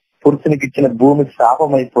అయిపోయింది. పురుషునికి ఇచ్చిన భూమి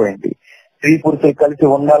శాపం అయిపోయింది. స్త్రీ పురుషులు కలిసి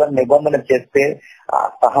ఉండాలని నిబంధన చేస్తే ఆ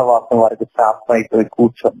సహవాసం వారికి శాపం అయిపోయి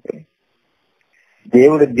కూర్చోండి.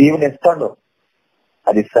 దేవుడు దీవెన ఇస్తాడు,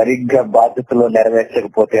 అది సరిగ్గా బాధ్యతలో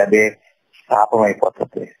నెరవేర్చకపోతే అదే శాపం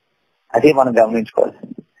అయిపోతుంది. అదే మనం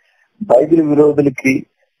గమనించుకోవాల్సింది. బైబిల్ విరోధులకి,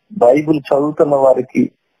 బైబిల్ చదువుతున్న వారికి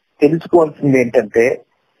తెలుసుకోవాల్సింది ఏంటంటే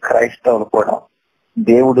క్రైస్తవులు కూడా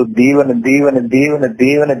దేవుడు దీవెన దీవెన దీవెన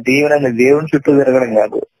దీవెన దీవెన దేవుని చుట్టూ తిరగడం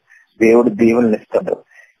కాదు, దేవుడు దీవెనలు ఇస్తాడు.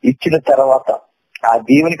 ఇచ్చిన తర్వాత ఆ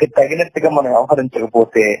దీవెనికి తగినట్టుగా మనం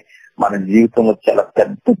వ్యవహరించకపోతే మన జీవితంలో చాలా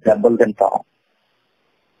పెద్ద దెబ్బలు తింటాం,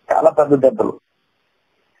 చాలా పెద్ద దెబ్బలు.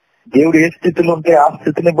 దేవుడు ఏ స్థితిలో ఉంటే ఆ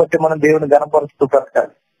స్థితిని బట్టి మనం దేవుని గణపరుస్తూ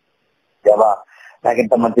బ్రతకాలి. దేవా నాకు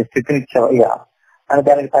ఇంత మంచి స్థితిని ఇచ్చావయ్యా అని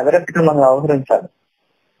దానికి తగరట్టుకుని మనం వ్యవహరించాలి.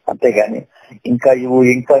 అంతేగాని ఇంకా ఇవ్వు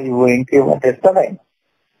అంటే ఇస్తాడు ఆయన.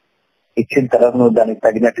 ఇచ్చిన తర్వాత నువ్వు దానికి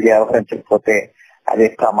తగినట్టుగా వ్యవహరించకపోతే అదే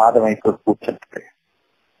ప్రమాదం అయిపోయి కూర్చుంటుంది.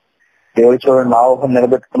 దేవుడు చూడండి, నావహు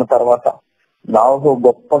నిలబెట్టుకున్న తర్వాత నావహు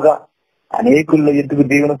గొప్పగా అనేకుల్లో ఎందుకు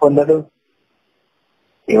దీవెన పొందాడు?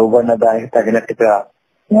 ఇవ్వబడిన దానికి తగినట్టుగా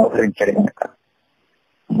వ్యవహరించాడు కనుక.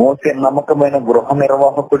 మోసే నమ్మకమైన గృహ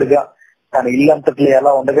నిర్వాహకుడిగా తన ఇల్లంతట్లో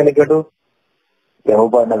ఎలా ఉండగలిగాడు?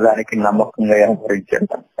 ఇవ్వబడిన దానికి నమ్మకంగా వ్యవహరించాడు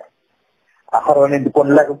కనుక. ఆహారం ఎందుకు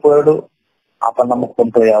ఉండలేకపోయాడు?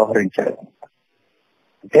 అపనమ్మకంతో వ్యవహరించాడు కనుక.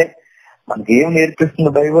 అంటే మనకి ఏం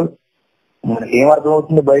నేర్పిస్తుంది బైబుల్? మనకి ఏం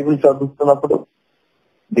అర్థమవుతుంది బైబుల్ చదువుతున్నప్పుడు?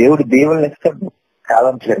 దేవుడు దీవెనలు ఇస్తాడు,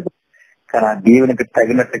 కాదంటలేదు. కానీ ఆ దీవెనికి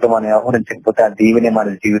తగినట్టుగా మనం వ్యవహరించకపోతే ఆ దీవెనే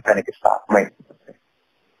మన జీవితానికి శాపమైపోతుంది.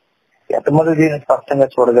 ఎంతమంది దీన్ని స్పష్టంగా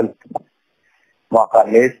చూడగలుగుతున్నాం?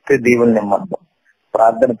 మోకాళ్ళు వేస్తే దీవెని ఇమ్మంటాం,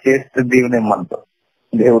 ప్రార్థన చేస్తే దీవెని ఇమ్మంటాం.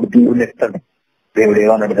 దేవుడు దీవెని ఇస్తాడు. దేవుడు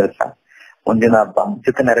ఏమన్నాడు తెలుసా? ముందు నా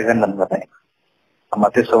బాధ్యత నెరగండి అన్నది ఆయన. ఆ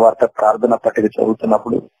మత్తయి సువార్త ప్రార్థన పట్టిక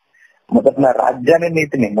చదువుతున్నప్పుడు మొదట నా రాజ్యాన్ని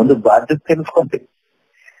నీతిని, ముందు బాధ్యత తెలుసుకోండి,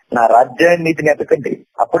 నా రాజ్యాన్ని నీతిని ఎతకండి,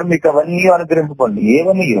 అప్పుడు మీకు అవన్నీ అనుగ్రహించుకోండి.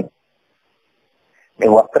 ఏమని?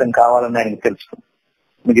 మీకు వస్త్రం కావాలని ఆయనకు తెలుసు,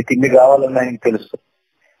 మీకు తిండి కావాలని ఆయనకు తెలుసు,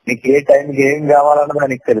 నీకు ఏ టైంకి ఏం కావాలన్నది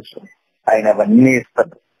ఆయనకు తెలుసు. ఆయన అవన్నీ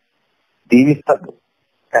ఇస్తాడు, దీవిస్తాడు.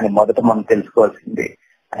 కానీ మొదట మనం తెలుసుకోవాల్సింది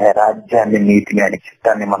ఆయన రాజ్యాన్ని, నీతిని, ఆయన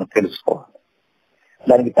చిత్తాన్ని మనం తెలుసుకోవాలి.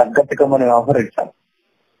 దానికి తగ్గట్టుగా మనం వ్యవహరించాలి,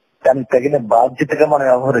 దానికి తగిన బాధ్యతగా మనం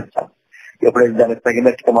వ్యవహరించాలి. ఎప్పుడైతే దానికి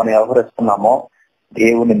తగినట్టుగా మనం వ్యవహరిస్తున్నామో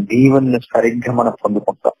దేవుని దీవెని సరిగ్గా మనం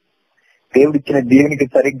పొందుకుంటాం. దేవుడు ఇచ్చిన దీవెనికి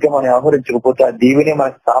సరిగ్గా మనం వ్యవహరించకపోతే ఆ దీవెనే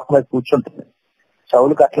మనకు శాపమై కూర్చుంటుంది.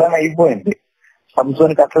 సౌలుకి అట్లానే అయిపోయింది,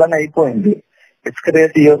 సంసోనికి అట్లానే అయిపోయింది,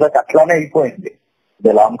 ఇస్కరియోతు యోధాకి అట్లానే అయిపోయింది,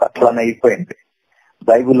 బిలాంకి అట్లానే అయిపోయింది.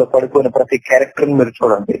 బైబిల్లో పడుకున్న ప్రతి క్యారెక్టర్ మీరు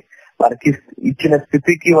చూడండి, వారికి ఇచ్చిన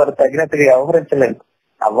స్థితికి వారు తగినట్టుగా వ్యవహరించలేదు.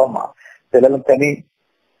 అవ్వమ్మ పిల్లలు కని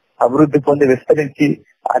అభివృద్ధి పొంది విస్తరించి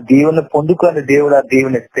ఆ దీవెన పొందుకొని దేవుడు ఆ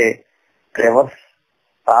దీవెన ఇస్తే రివర్స్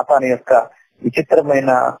సాతాను యొక్క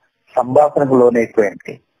విచిత్రమైన సంభాషణకు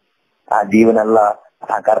లోనైపోయింది. ఆ దీవెనల్లా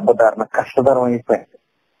ఆ గర్భధారణ కష్టతరం అయిపోయింది.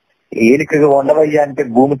 ఏలికగా ఉండవయ్యా అంటే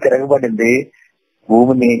భూమి తిరగబడింది.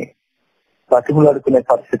 భూమిని బతుకులాడుకునే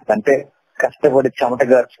పరిస్థితి, అంటే కష్టపడి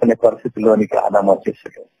చెమటగార్చుకునే పరిస్థితిలోనికి ఆదాము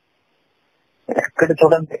వచ్చేసాడు. ఎక్కడ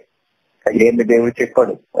చూడండి ఏంటి దేవుడు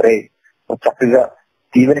చెప్పాడు, రే నువ్వు చక్కగా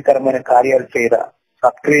దీవెనకరమైన కార్యాలు చేయరా,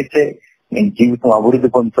 సత్క్రియ చేయి, నీ జీవితం అభివృద్ధి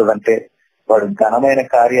పొందుతుందంటే వాడు ఘనమైన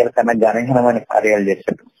కార్యాల కన్నా ఘనహీనమైన కార్యాలు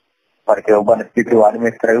చేశాడు. వాడికి ఇవ్వబడిన స్థితి వాడి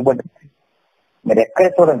మీద తిరగబడింది. మీరు ఎక్కడ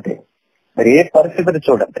చూడండి, మీరు ఏ పరిస్థితిని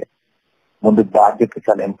చూడండి, ముందు బాధ్యత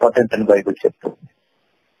చాలా ఇంపార్టెంట్ అని బైబిల్ చెప్తుంది.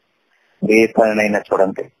 ఏ పనినైనా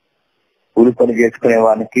చూడండి, కూలి పని చేసుకునే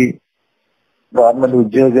వానికి గవర్నమెంట్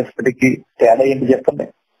ఉద్యోగస్తుడికి తేడా ఏంటి చెప్పండి?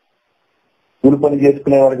 కూలి పని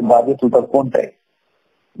చేసుకునే వారికి బాధ్యతలు తక్కువ ఉంటాయి,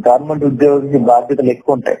 గవర్నమెంట్ ఉద్యోగికి బాధ్యతలు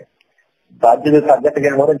ఎక్కువ ఉంటాయి. బాధ్యత తగ్గట్టుగా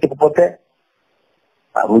వివరించకపోతే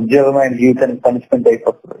ఆ ఉద్యోగం ఆయన జీవితానికి పనిష్మెంట్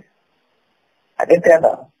అయిపోతుంది. అదే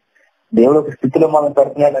తేడా. దేవుడు ఒక స్థితిలో మనం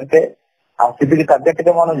పెడుతున్నాడంటే ఆ స్థితికి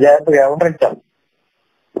తగ్గట్టుగా మనం జాగ్రత్తగా వ్యవహరించాలి.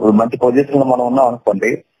 ఇప్పుడు మంచి పొజిషన్ లో మనం ఉన్నాం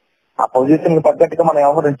అనుకోండి, ఆ పొజిషన్ కి తగ్గట్టుగా మనం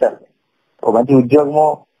వ్యవహరించాలి. ఒక మంచి ఉద్యోగము,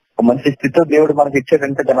 ఒక మంచి స్థితిలో దేవుడు మనకి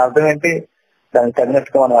ఇచ్చాడంటే దాని అర్థం ఏంటి? దానికి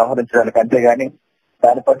తగినట్టుగా మనం వ్యవహరించడానికి. అంతేగాని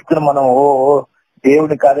దాన్ని పట్టుకుని మనం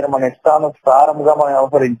దేవుని కాదని మన ఇష్టానుసారంగా మనం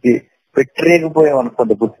వ్యవహరించి పెట్టరేగిపోయాం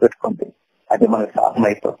అనుకోండి, గుర్తుపెట్టుకోండి, అది మనకు శాపం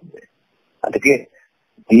అయిపోతుంది. అందుకే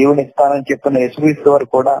దేవుని ఇస్తానని చెప్పిన యేసుక్రీస్తు వారు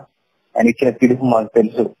కూడా ఆయన ఇచ్చిన పిలుపు మనకు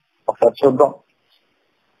తెలుసు. ఒకసారి చూద్దాం.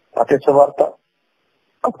 మత్తయి సువార్త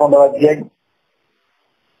 11వ అధ్యాయం,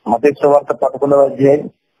 మత్తయి సువార్త 11వ అధ్యాయం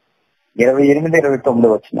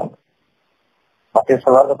 28-29 వచ్చినాం. మత్తయి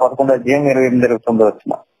సువార్త 11వ అధ్యాయం 28-29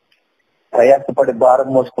 వచ్చినాం. ప్రయాసపడి భారం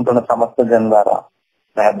మోసుకుంటున్న సమస్త జనులారా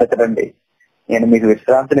నా యొద్దకు రండి, నేను మీకు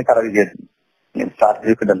విశ్రాంతిని కలగజేద్దాను. నేను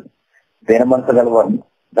సాత్వికుడను, దేన మనసు గలవాడిని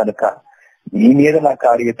కనుక మీ మీద నా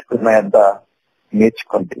కాడి ఎత్తుకున్న యొద్ద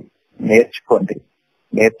నేర్చుకోండి నేర్చుకోండి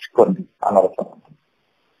నేర్చుకోండి అనవసరం.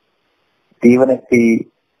 దీవెనకి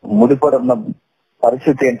ముడిపడున్న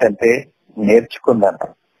పరిస్థితి ఏంటంటే నేర్చుకుందంట.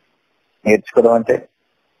 నేర్చుకోవడం అంటే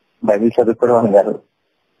బైబిల్ చదువుకోవడం అని కాదు.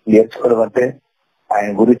 నేర్చుకోవడం అంటే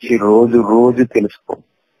ఆయన గురించి రోజు రోజు తెలుసుకో,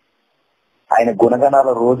 ఆయన గుణగణాల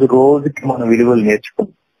రోజు రోజుకి మన విలువలు నేర్చుకో,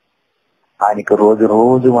 ఆయనకు రోజు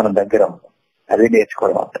రోజు మన దగ్గర ఉంటాం. అదే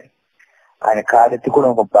నేర్చుకోవడం అంటే. ఆయన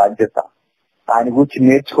కాడెత్తుకోవడం ఒక బాధ్యత, ఆయన గురించి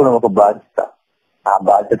నేర్చుకోవడం ఒక బాధ్యత. ఆ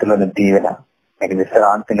బాధ్యతలోని దీవెన మీకు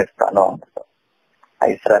విశ్రాంతిని స్థానం ఉంటుంది. ఆ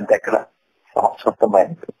విశ్రాంతి ఎక్కడ?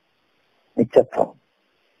 శాశ్వతమైనది, నిత్యత్వం.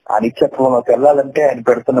 ఆ నిత్యత్వంలోకి వెళ్ళాలంటే ఆయన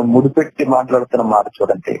పెడుతున్న ముడిపెట్టి మాట్లాడుతున్న మాట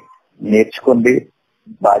చూడండి, నేర్చుకోండి,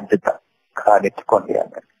 బాధ్యత కానెత్తుకోండి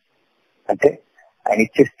అన్నాడు. అంటే ఆయన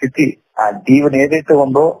ఇచ్చే స్థితి, ఆ దీవెన ఏదైతే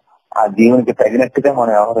ఉందో ఆ దీవెనకి తగినట్టుగా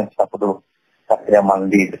మనం వ్యవహరించినప్పుడు చక్కగా మనం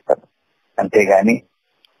దీవిస్తాడు. అంతేగాని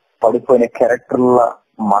పడిపోయిన క్యారెక్టర్ల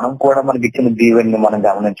మనం కూడా మనకి ఇచ్చిన దీవెన్ని మనం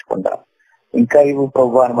గమనించకుండా ఇంకా ఇవి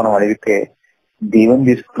ప్రభు అని మనం అడిగితే దీవెన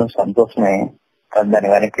తీసుకున్న సంతోషమే, కానీ దాని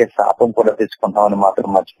వెనకే శాపం కూడా తెచ్చుకుంటామని మాత్రం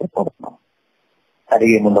మర్చిపోతున్నాం.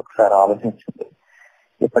 అడిగే ముందు ఒకసారి ఆలోచించండి.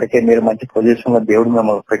 ఇప్పటికే మీరు మంచి పొజిషన్ లో దేవుడు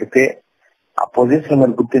మిమ్మల్ని పెడితే ఆ పొజిషన్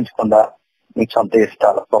మీరు గుర్తించకుండా మీ సొంత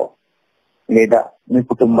ఇష్టాలతో లేదా మీ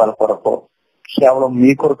కుటుంబాల కొరకు కేవలం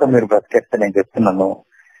మీ కొరకు మీరు బ్రతికేస్తే నేను చెప్తున్నాను,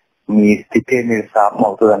 మీ స్థితి మీరు శాపం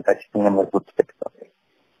అవుతుందని ఖచ్చితంగా మీరు గుర్తుపెట్టుకోండి.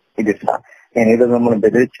 ఇది నేను ఏదో మిమ్మల్ని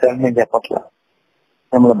బెదిరించడానికి నేను చెప్పట్లా,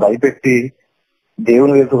 మిమ్మల్ని భయపెట్టి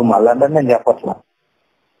దేవుని వైపు మళ్ళందని నేను చెప్పట్లా.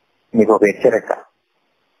 మీకు ఒక హెచ్చరిక.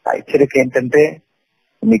 ఆ హెచ్చరిక ఏంటంటే,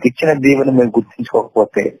 మీకు ఇచ్చిన దీవెని మీరు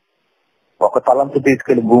గుర్తించుకోకపోతే ఒక తలంపు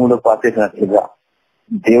తీసుకెళ్లి భూమిలో పాతేసినట్లుగా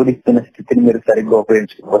దేవుడి ఇస్తున్న స్థితిని మీరు సరిగ్గా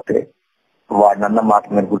ఉపయోగించకపోతే వాడినన్న మాట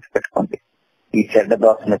మీరు గుర్తుపెట్టుకోండి, ఈ చెడ్డ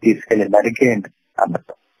దోషను తీసుకెళ్లి నరికేయండి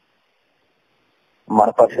అన్నట్టు. మన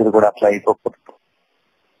పరిస్థితి కూడా అట్లా అయిపోకూడదు.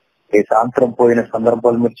 ఈ సాయంత్రం పోయిన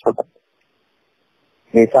సందర్భాలు మీరు చూడండి,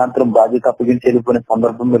 ఈ సాయంత్రం బాధ్యత అప్పగించి వెళ్ళిపోయిన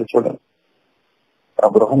సందర్భం మీరు చూడండి. ఆ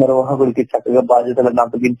గృహ నిర్వాహకుడికి చక్కగా బాధ్యతలను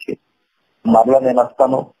అప్పగించి మరలా నేను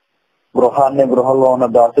వస్తాను, గృహంలో ఉన్న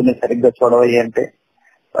దాసుని సరిగ్గా చూడవయ్యి అంటే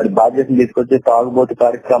వాడి బాధ్యతను తీసుకొచ్చి తాగుబోతు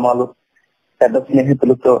కార్యక్రమాలు, పెద్ద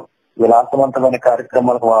స్నేహితులతో విలాసవంతమైన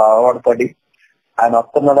కార్యక్రమాలకు అలవాటుపడి ఆయన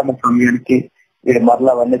వస్తున్నాడన్న సమయానికి వీడు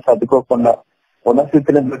మరలా అవన్నీ సర్దుకోకుండా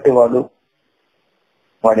పునఃస్థితిని బట్టి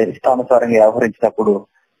వాడి ఇష్టానుసారంగా వ్యవహరించినప్పుడు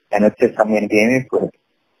ఆయన వచ్చే సమయానికి ఏమైపోయాడు,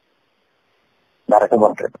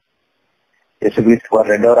 నరకమంటాడు. యేసుక్రీస్తు వారు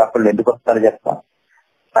రెండవ రాకళ్ళు ఎందుకు వస్తారో చెప్తా,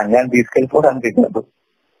 సంఘాన్ని తీసుకెళ్ళిపోవడానికి కాదు,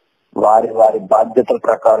 వారి బాధ్యతల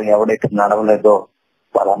ప్రకారం ఎవడైతే నడవలేదో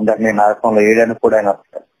వాళ్ళందరినీ నరకంలో వేయడానికి కూడా ఆయన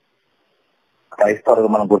వస్తారు. క్రైస్తవులుగా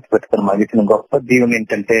మనం గుర్తుపెట్టుకుని మగిసిన గొప్ప దీవెన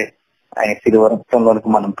ఏంటంటే ఆయన శిలువ రక్తంలోనికి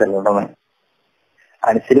మనం పిలవడమే.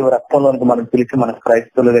 ఆయన శిలువ రక్తంలోనికి మనం పిలిచి మన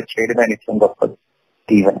క్రైస్తవులుగా చేయడం ఆయన ఇచ్చిన గొప్ప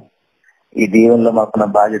దీవెన. ఈ దీవెనలో మాకున్న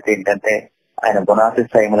బాధ్యత ఏంటంటే ఆయన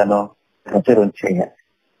గుణాతిశయములను ప్రచురం చేయాలి,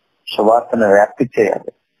 సువార్తను వ్యాప్తి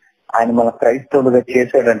చేయాలి. ఆయన మన క్రైస్తవులుగా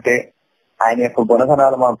చేశాడంటే ఆయన యొక్క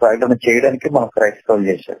గుణగణాలు మనం ప్రకటన చేయడానికి మనం క్రైస్తవులు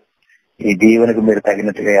చేశాడు. ఈ దీవెనకు మీరు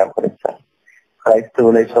తగినట్టుగా ఏర్పరిస్తారు.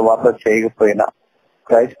 క్రైస్తవులై సువార్త చేయకపోయినా,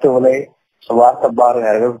 క్రైస్తవులై సువార్త భారం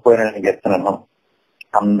ఎరగకపోయినా నేను చెప్తున్నాను,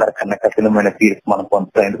 అందరికన్నా కఠినమైన తీర్పు మనం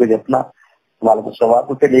పొందుతాం. ఎందుకు చెప్పినా, వాళ్ళకు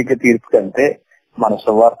సువార్త తెలియక తీర్పు కంటే మన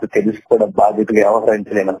సువార్త తెలిసి కూడా బాధ్యతగా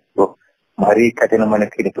వ్యవహరించలేనప్పుడు మరీ కఠినమైన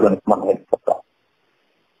తీర్పులోనికి మనం వెళ్ళిపోతాం.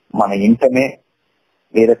 మన ఇంటనే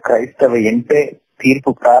లేదా క్రైస్తవ ఇంటే తీర్పు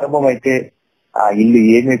ప్రారంభమైతే ఆ ఇల్లు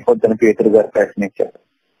ఏమైపోద్దని పేతురు గారు ప్రశ్నించారు.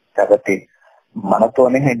 కాబట్టి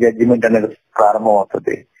మనతోనే జడ్జిమెంట్ అనేది ప్రారంభం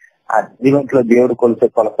అవుతుంది. ఆ జడ్జిమెంట్ లో దేవుడు కొలిసే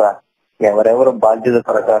కొలత ఎవరెవరు బాధ్యత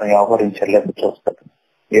ప్రకారం వ్యవహరించలేదు చూస్తారు.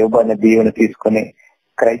 యోబు దీవెని తీసుకుని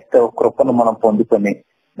క్రైస్తవ కృపను మనం పొందుకొని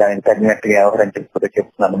దానికి తగినట్టుగా వ్యవహరించకపోతే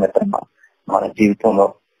చెప్తున్నాను మిత్రమా, మన జీవితంలో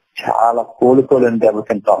చాలా కోలుకోలేని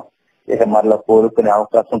దెబ్బతింటాం. ఇక మరలా కోలుకునే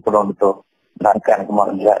అవకాశం కూడా ఉండదు. నరకానికి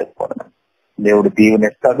మనం జారిపోవడం. దేవుడు దీవెని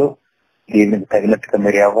ఇస్తాడు, దీవెనికి తగినట్టుగా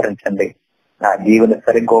మీరు వ్యవహరించండి. ఆ దీవెని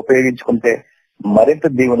సరిగ్గా ఉపయోగించుకుంటే మరింత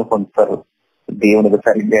దీవెని పొందుతారు. దీవెనికి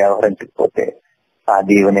సరిగ్గా వ్యవహరించకపోతే ఆ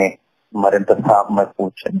దీవెనే మరింత శాపమై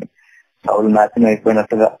కూర్చొని సౌలు నాశనం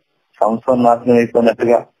అయిపోయినట్టుగా, సంవత్సరం నాశనం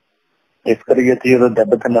అయిపోయినట్టుగా, ఇస్కరియోతు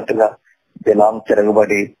దెబ్బతిన్నట్టుగా, బిలాము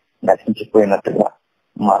తిరగబడి నశించిపోయినట్టుగా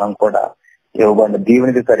మనం కూడా ఇవ్వబడిన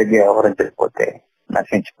దీవెనికి సరిగ్గా వ్యవహరించకపోతే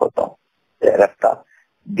నశించిపోతాం. జాగ్రత్త,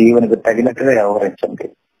 దీవెనికి తగినట్టుగా వ్యవహరించండి.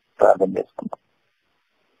 ప్రార్థన చేసుకుంటాం.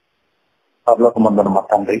 పరలోకమందున మా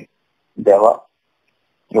తండ్రి, దేవ,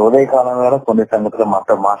 ఈ ఉదయకాలం వేళ కొన్ని సంగతులు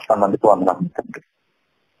మాతో మాట్లాడినందుకు వందనాలు తండ్రి.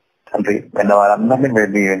 తండ్రి, విన్న వారందరినీ మీరు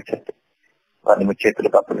దీవించండి, వారిని మీ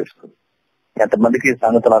చేతులకు అప్పగిస్తుంది. ఎంతమందికి ఈ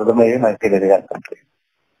సంగతులు అర్థమయ్యే నాకు తెలియదు కానీ తండ్రి,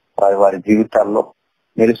 వారి జీవితాల్లో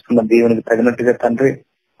నిలుస్తున్న దీవెనికి తగినట్టుగా తండ్రి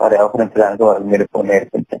వారు వ్యవహరించడానికి వారు మీరు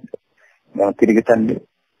నేర్పించండి. మేము తిరిగి తండ్రి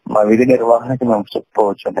మా విధి నిర్వహణకి మేము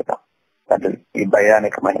చెప్పుకోవచ్చు తండ్రి. ఈ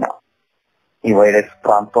భయానకమైన ఈ వైరస్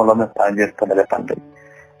ప్రాంతంలో మేము పనిచేస్తుండగా తండ్రి,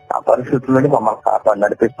 ఆ పరిస్థితుల్లోని మమ్మల్ని కాపాడి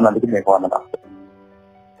నడిపిస్తున్నందుకు మీకు వందనాలు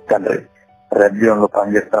తండ్రి. రాజ్యంలో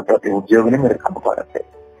పనిచేస్తున్న ప్రతి ఉద్యోగిని మీరు కాపాడండి.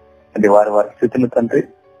 అది వారి స్థితిని తండ్రి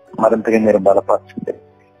మరింతగా మీరు బలపరచండి.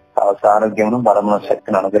 ఆరోగ్యం, బలమున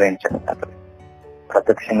శక్తిని అనుగ్రహించండి తండ్రి.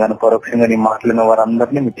 ప్రత్యక్షంగాను పరోక్షంగా నీ మాట్లాడిన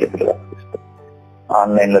వారందరినీ మీ చేతులుగా అప్పగిస్తారు.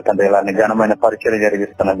 ఆన్లైన్ లో తండ్రి ఇలాంటి ఘనమైన పరిచయం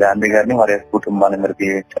జరిగిస్తున్న గాంధీ గారిని వారి కుటుంబాన్ని మీరు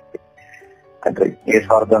దీవించండి. తండ్రి. ఏ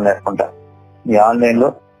స్వార్థం లేకుండా మీ ఆన్లైన్ లో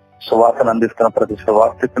సువార్తను అందిస్తున్న ప్రతి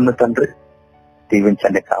సువార్తికున్న తండ్రి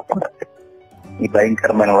దీవించండి, కాపాడండి. ఈ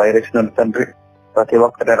భయంకరమైన వైరస్ నుండి తండ్రి ప్రతి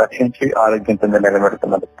ఒక్కరిని రక్షించి ఆరోగ్యంతో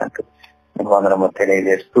నిలబెడుతున్నది తండ్రి. మీకు వందనము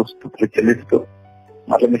తెలియజేస్తూ స్తుతులు చెల్లిస్తూ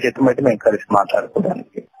మళ్ళీ మీ చేతం అయితే మేము కలిసి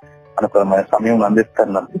మాట్లాడుకోవడానికి అనుకూలమైన సమయం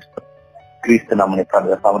అందిస్తూ క్రీస్తు నామమున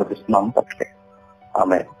ప్రార్థన సమర్పిస్తున్నాము తండ్రి.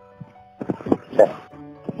 ఆమేన్.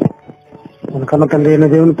 మన కన్న తండ్రి అయిన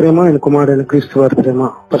దేవుని ప్రేమ, ఆయన కుమారుడైన క్రీస్తు వారి ప్రేమ,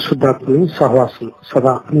 పరిశుద్ధాత్మని సహవాసం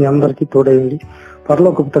సదా మీ అందరికీ తోడైంది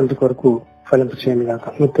పరలోకపు తండ్రి కొరకు ఫలింప చేయండి కాక.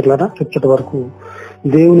 మిత్రులారా, ఇప్పటి వరకు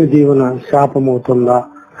దేవుని దీవెన శాపమవుతుందా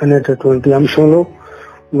అనేటటువంటి అంశంలో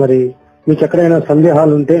మరి మీకు ఎక్కడైనా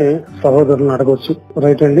సందేహాలు ఉంటే సహోదరులను అడగవచ్చు.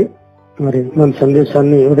 రైట్ అండి. మరి మన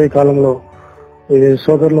సందేశాన్ని ఉదయ కాలంలో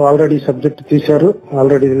సోదరులు ఆల్రెడీ సబ్జెక్ట్ తీశారు.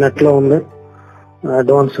 ఆల్రెడీ నెట్ లో ఉంది,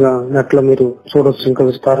 అడ్వాన్స్ గా నెట్ లో మీరు చూడొచ్చు. ఇంకా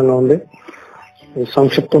విస్తారంగా ఉంది,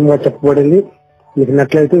 సంక్షిప్తంగా చెప్పబడింది. మీకు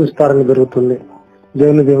నెట్ అయితే విస్తారంగా దొరుకుతుంది.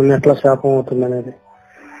 దేవుని ఎట్లా శాపం అవుతుంది అనేది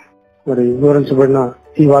మరి వివరించబడిన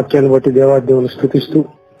ఈ వాక్యాన్ని బట్టి దేవాదేవుని స్తుతిస్తూ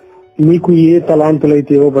మీకు ఏ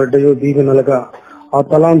తలాంతులైతే ఇవ్వబడ్డాయో దీవెనలుగా ఆ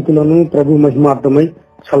తలాంతులను ప్రభు మహిమార్థమై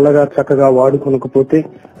చల్లగా చక్కగా వాడుకొనకపోతే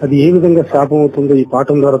అది ఏ విధంగా శాపం అవుతుందో ఈ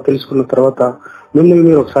పాఠం ద్వారా తెలుసుకున్న తర్వాత మిమ్మల్ని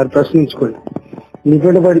మీరు ఒకసారి ప్రశ్నించుకోండి.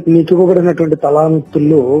 నీకు ఇవ్వబడినటువంటి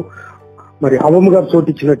తలాంతుల్లో మరి అవముగా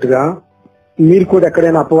చోటిచ్చినట్టుగా మీరు కూడా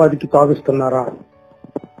ఎక్కడైనా అపవాదికి తావిస్తున్నారా?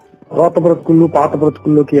 రోత బ్రతుకుల్లో పాత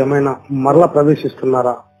బ్రతుకుల్లోకి ఏమైనా మరలా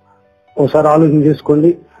ప్రవేశిస్తున్నారా? ఒకసారి ఆలోచన చేసుకోండి.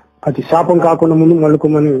 అది శాపం కాకుండా ముందు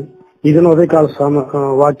మళ్ళుకోమని ఇదైనా ఉదయకాల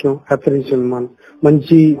వాక్యం హెచ్చరించింది.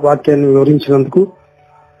 మంచి వాక్యాన్ని వివరించినందుకు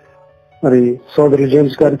మరి సోదరులు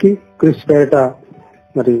జేమ్స్ గారికి క్రీస్తు పేరిట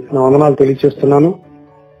మరి నా వందనాలు తెలియజేస్తున్నాను.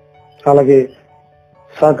 అలాగే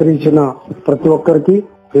సహకరించిన ప్రతి ఒక్కరికి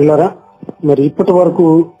ప్రియులారా, మరి ఇప్పటి వరకు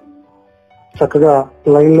చక్కగా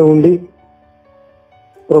లైన్ లో ఉండి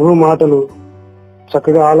ప్రభు మాటలు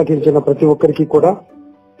చక్కగా ఆలకించిన ప్రతి ఒక్కరికి కూడా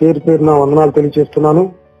పేరు పేరున వందనాలు తెలియజేస్తున్నాను.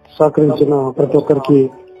 సహకరించిన ప్రతి ఒక్కరికి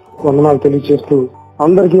వందనాలు తెలియజేస్తూ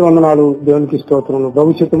అందరికీ వందనాలు, దేవునికి స్తోత్రములు.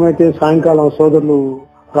 భవిష్యత్తమైతే సాయంకాలం సోదరులు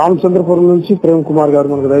రామచంద్రపురం నుంచి ప్రేమ్ కుమార్ గారు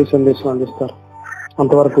మనకు దైవ సందేశం అందిస్తారు.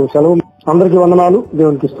 అంతవరకు సెలవు. అందరికీ వందనాలు,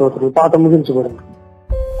 దేవునికి స్తోత్రం. పాట ముగించబడింది.